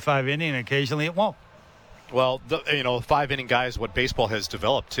be a good 5-inning, and occasionally it won't. Well, 5-inning guy is what baseball has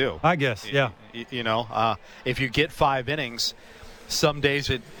developed, too. I guess, yeah. If you get 5 innings, some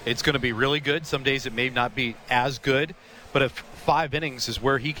days it's going to be really good. Some days it may not be as good. But if 5 innings is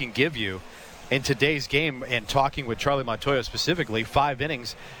where he can give you in today's game, and talking with Charlie Montoyo specifically, 5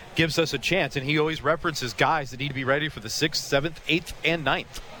 innings gives us a chance. And he always references guys that need to be ready for the 6th, 7th, 8th, and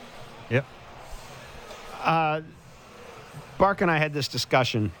 9th. Yep. Bark and I had this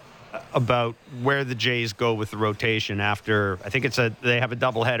discussion about where the Jays go with the rotation after, I think they have a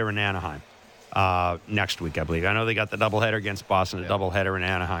doubleheader in Anaheim next week, I believe. I know they got the doubleheader against Boston, a doubleheader in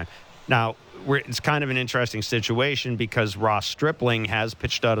Anaheim. Now, it's kind of an interesting situation because Ross Stripling has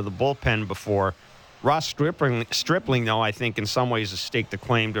pitched out of the bullpen before. Ross Stripling, though, I think in some ways has staked a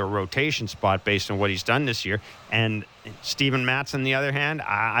claim to a rotation spot based on what he's done this year. And Steven Matz, on the other hand,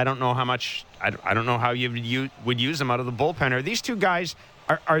 I don't know how much, I don't know how you would use him out of the bullpen. Are these two guys,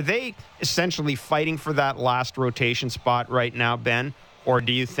 Are they essentially fighting for that last rotation spot right now, Ben? Or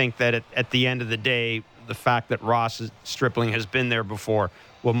do you think that at the end of the day, the fact that Ross Stripling has been there before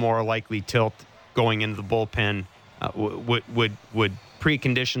will more likely tilt going into the bullpen, would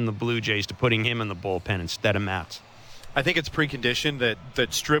precondition the Blue Jays to putting him in the bullpen instead of Matz? I think it's preconditioned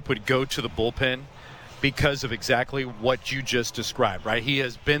that Strip would go to the bullpen because of exactly what you just described, right? He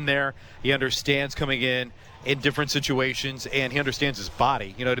has been there. He understands coming in different situations, and he understands his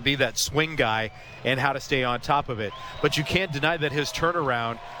body, to be that swing guy and how to stay on top of it. But you can't deny that his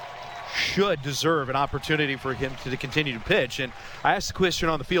turnaround should deserve an opportunity for him to continue to pitch. And I asked the question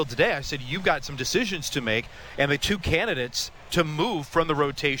on the field today. I said, you've got some decisions to make, and the two candidates to move from the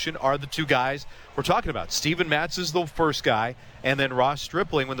rotation are the two guys we're talking about. Steven Matz is the first guy, and then Ross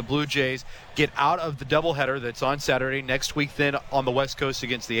Stripling when the Blue Jays get out of the doubleheader that's on Saturday next week, then on the West Coast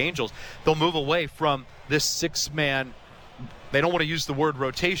against the Angels. They'll move away from this six-man, they don't want to use the word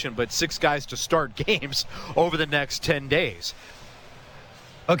rotation, but 6 guys to start games over the next 10 days.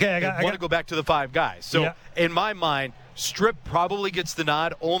 Okay, I want to go back to the 5 guys. So in my mind, Strip probably gets the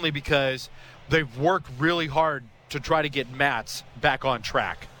nod only because they've worked really hard to try to get Matz back on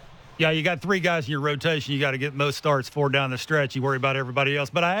track. Yeah, you got 3 guys in your rotation. You got to get most starts 4 down the stretch. You worry about everybody else.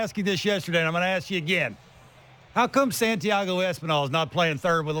 But I asked you this yesterday, and I'm going to ask you again. How come Santiago Espinal is not playing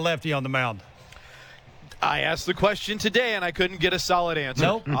third with a lefty on the mound? I asked the question today, and I couldn't get a solid answer.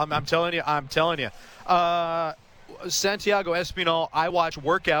 Nope. I'm telling you. Santiago Espinal, I watch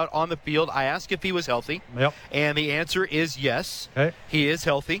workout on the field. I asked if he was healthy. Yep. And the answer is yes. Okay. He is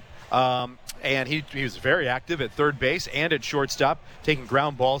healthy. And he was very active at third base and at shortstop, taking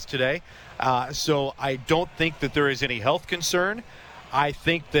ground balls today. So I don't think that there is any health concern. I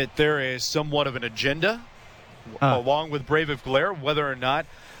think that there is somewhat of an agenda along with Breyvic Valera, whether or not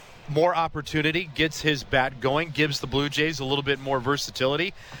more opportunity gets his bat going, gives the Blue Jays a little bit more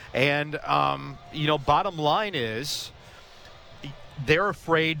versatility. And, bottom line is they're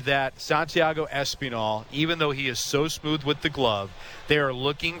afraid that Santiago Espinal, even though he is so smooth with the glove, they are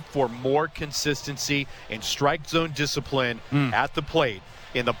looking for more consistency and strike zone discipline at the plate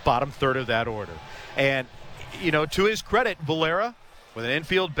in the bottom third of that order. And, to his credit, Valera, with an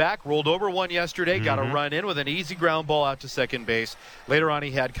infield back, rolled over one yesterday, got a run in with an easy ground ball out to second base. Later on,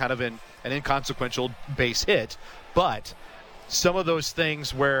 he had kind of an inconsequential base hit. But some of those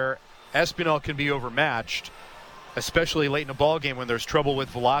things where Espinal can be overmatched, especially late in a ball game when there's trouble with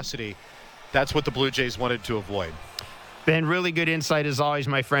velocity, that's what the Blue Jays wanted to avoid. Ben, really good insight as always,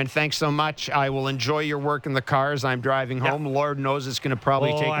 my friend. Thanks so much. I will enjoy your work in the car as I'm driving home. Lord knows it's going to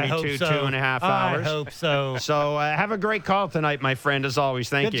probably take me 2.5 hours. I hope so. So have a great call tonight, my friend, as always.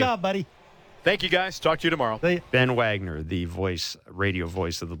 Thank you. Good job, buddy. Thank you, guys. Talk to you tomorrow. Ben Wagner, the radio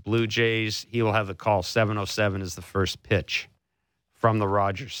voice of the Blue Jays. He will have the call. 7:07 is the first pitch from the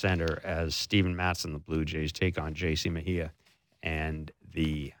Rogers Center as Steven Matz and the Blue Jays take on J.C. Mejia and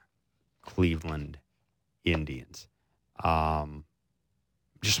the Cleveland Indians.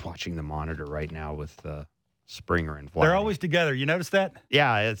 Just watching the monitor right now with Springer and Vladdy. They're always together. You notice that?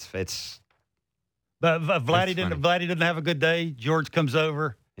 Yeah, it's. But Vladdy didn't have a good day. George comes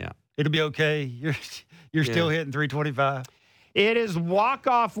over. Yeah, it'll be okay. You're still hitting 325. It is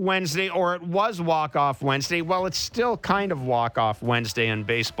walk-off Wednesday, or it was walk-off Wednesday. Well, it's still kind of walk-off Wednesday on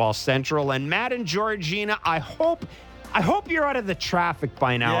Baseball Central. And Matt and Georgina, I hope you're out of the traffic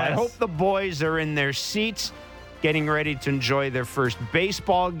by now. Yes. I hope the boys are in their seats, getting ready to enjoy their first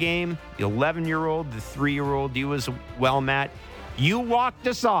baseball game. The 11-year-old, the 3-year-old, you as well, Matt. You walked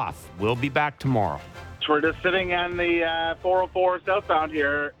us off. We'll be back tomorrow. We're just sitting on the 404 southbound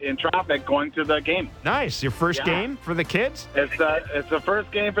here in traffic going to the game. Nice. Your first game for the kids? It's the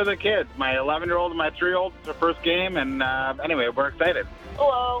first game for the kids. My 11-year-old and my 3-year-old, it's the first game. And anyway, we're excited.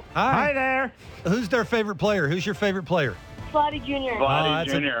 Hello. Hi there. Who's their favorite player? Who's your favorite player? Vladdy Jr. Vladdy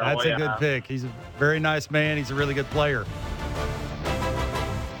Jr. That's a good pick. He's a very nice man. He's a really good player.